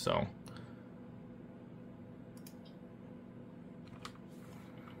drive, so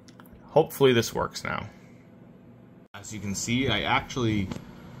hopefully this works now. As you can see, I actually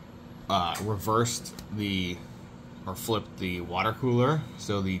reversed or flipped the water cooler,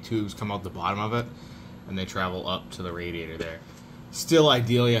 so the tubes come out the bottom of it and they travel up to the radiator there. Still,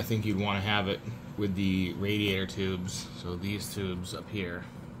 ideally, I think you'd want to have it with the radiator tubes, so these tubes up here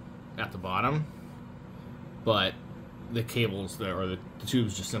at the bottom, but the cables there, or the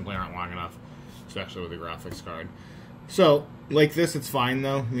tubes just simply aren't long enough, especially with the graphics card. So, like this, it's fine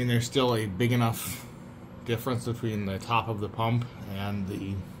though. I mean, there's still a big enough difference between the top of the pump and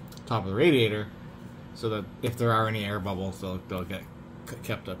the top of the radiator, so that if there are any air bubbles, they'll get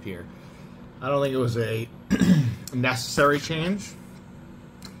kept up here. I don't think it was a necessary change,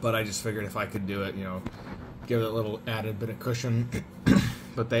 but I just figured if I could do it, you know, give it a little added bit of cushion.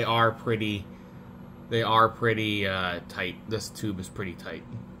 But they are pretty tight. This tube is pretty tight.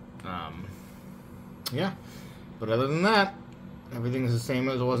 Yeah, but other than that, everything is the same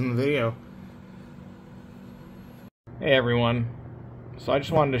as it was in the video. Hey everyone. So I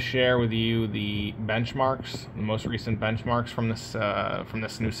just wanted to share with you the benchmarks, the most recent benchmarks from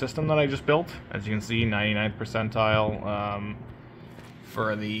this new system that I just built. As you can see, 99th percentile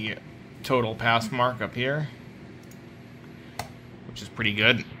for the total pass mark up here, which is pretty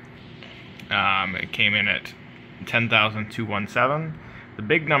good. It came in at 10,217. The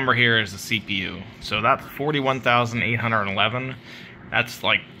big number here is the CPU. So that's 41,811. That's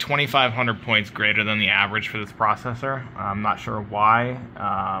like 2,500 points greater than the average for this processor. I'm not sure why.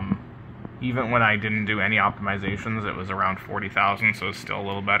 Even when I didn't do any optimizations, it was around 40,000, so it's still a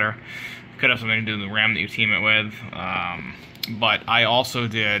little better. Could have something to do with the RAM that you team it with. But I also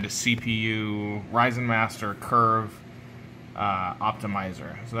did CPU Ryzen Master Curve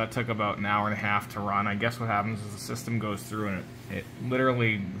optimizer. So that took about an hour and a half to run. I guess what happens is the system goes through and it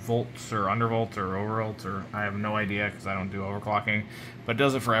literally volts or undervolts or overvolts, or I have no idea because I don't do overclocking, but it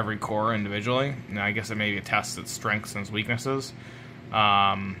does it for every core individually. Now I guess it maybe tests its strengths and its weaknesses.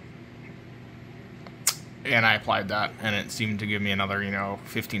 And I applied that, and it seemed to give me another, you know,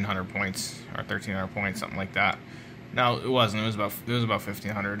 1,500 points or 1,300 points, something like that. No, it wasn't. It was about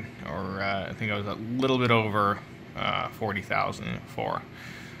 1,500, or I think it was a little bit over 40,000 for.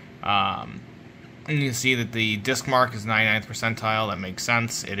 And you can see that the disk mark is 99th percentile. That makes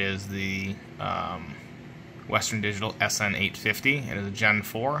sense. It is the Western Digital SN850. It is a Gen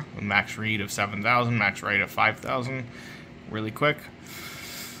 4 with max read of 7,000, max write of 5,000. Really quick.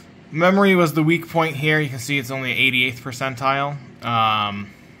 Memory was the weak point here. You can see it's only 88th percentile.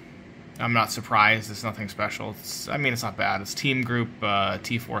 I'm not surprised. It's nothing special. I mean, it's not bad. It's Team Group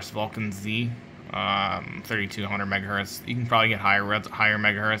T-Force Vulcan Z. 3,200 megahertz. You can probably get higher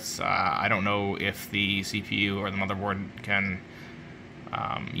megahertz. I don't know if the CPU or the motherboard can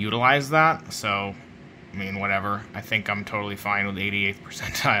utilize that, so I mean, whatever. I think I'm totally fine with 88th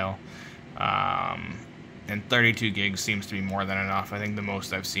percentile. And 32 gigs seems to be more than enough. I think the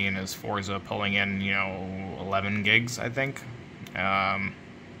most I've seen is Forza pulling in, you know, 11 gigs, I think. And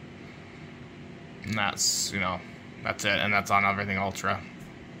that's, you know, that's it, and that's on everything Ultra.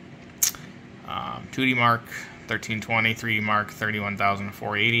 2D mark 1320, 3D mark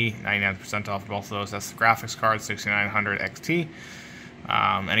 31,480, 99th percentile for both of those. That's the graphics card, 6900 XT.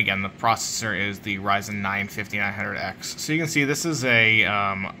 And again, the processor is the Ryzen 9 5900X. So you can see this is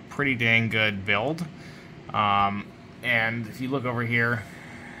a pretty dang good build. And if you look over here,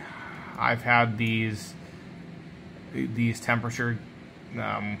 I've had these temperature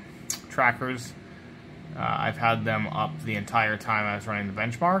trackers. I've had them up the entire time I was running the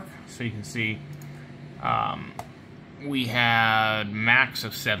benchmark. So you can see we had max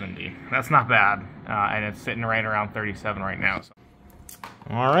of 70. That's not bad. And it's sitting right around 37 right now. So.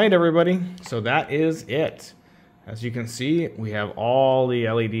 Alright everybody, so that is it. As you can see, we have all the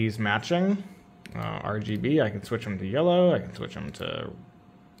LEDs matching. RGB, I can switch them to yellow, I can switch them to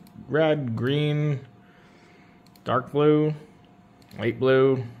red, green, dark blue, light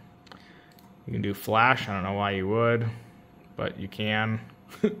blue. You can do flash, I don't know why you would, but you can.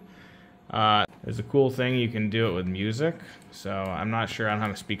 There's a cool thing, you can do it with music. So I'm not sure, I don't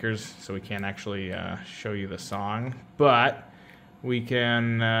have speakers, so we can't actually show you the song. But we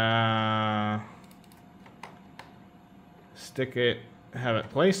can stick it, have it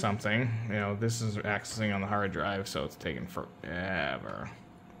play something. You know, this is accessing on the hard drive, so it's taking forever.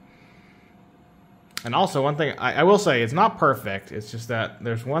 And also, one thing I will say, it's not perfect. It's just that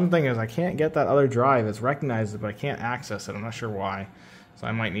there's one thing is I can't get that other drive. It's recognized it, but I can't access it. I'm not sure why. So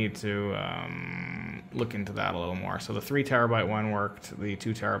I might need to look into that a little more. So the 3 terabyte one worked. The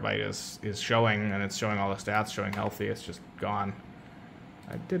 2 terabyte is showing, and it's showing all the stats, showing healthy. It's just gone.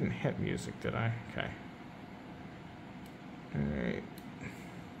 I didn't hit music, did I? Okay. Alright.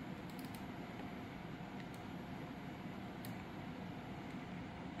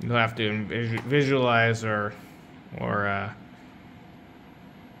 You'll have to visualize or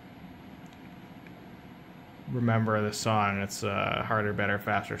remember the song. It's harder, better,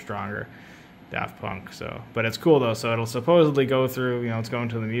 faster, stronger, Daft Punk. So, but it's cool though. So it'll supposedly go through. You know, it's going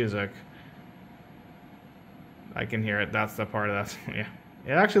to the music. I can hear it. That's the part of that. Yeah,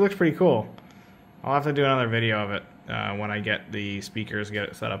 it actually looks pretty cool. I'll have to do another video of it when I get the speakers, get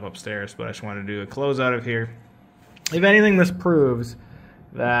it set up upstairs. But I just wanted to do a closeout of here. If anything, this proves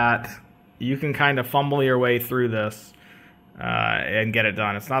that you can kind of fumble your way through this and get it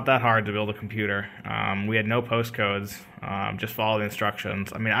done. It's not that hard to build a computer. We had no postcodes, just follow the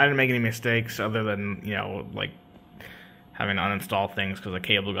instructions. I mean, I didn't make any mistakes other than, you know, like having to uninstall things because a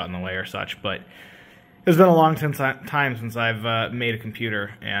cable got in the way or such. But it's been a long time since I've made a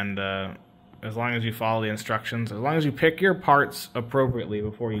computer, and as long as you follow the instructions, as long as you pick your parts appropriately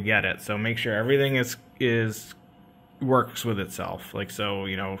before you get it, so make sure everything is works with itself. Like, so,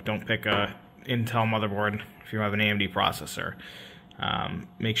 you know, don't pick a Intel motherboard if you have an AMD processor.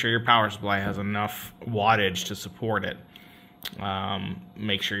 Make sure your power supply has enough wattage to support it.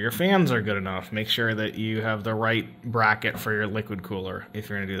 Make sure your fans are good enough. Make sure that you have the right bracket for your liquid cooler if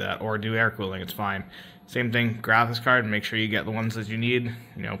you're going to do that, or do air cooling, it's fine. Same thing, graphics card, make sure you get the ones that you need.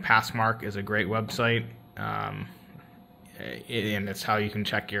 You know, Passmark is a great website, and it's how you can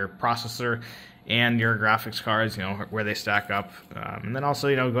check your processor and your graphics cards, you know, where they stack up. And then also,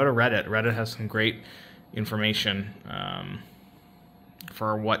 you know, go to Reddit. Reddit has some great information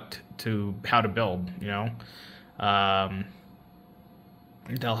for how to build, you know.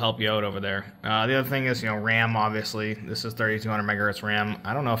 They'll help you out over there. The other thing is, you know, RAM, obviously. This is 3200 megahertz RAM.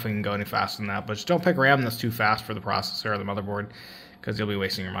 I don't know if we can go any faster than that, but just don't pick RAM that's too fast for the processor or the motherboard, because you'll be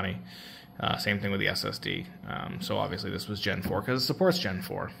wasting your money. Same thing with the SSD. So obviously this was Gen 4 because it supports Gen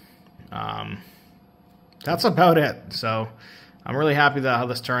 4. That's about it. So I'm really happy that how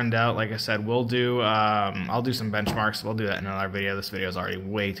this turned out. Like I said, we'll do I'll do some benchmarks. We'll do that in another video. This video is already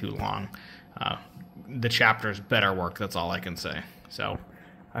way too long. The chapters better work. That's all I can say. So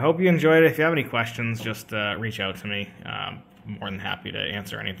I hope you enjoyed it. If you have any questions, just reach out to me. I'm more than happy to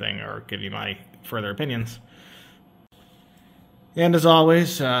answer anything or give you my further opinions. And as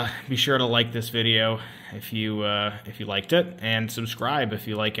always, be sure to like this video if you liked it, and subscribe if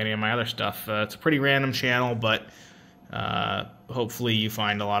you like any of my other stuff. It's a pretty random channel, but hopefully you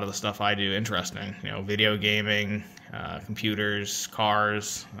find a lot of the stuff I do interesting. You know, video gaming, computers,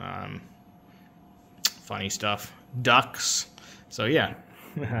 cars, funny stuff, ducks. So yeah,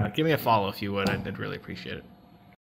 give me a follow if you would. I'd really appreciate it.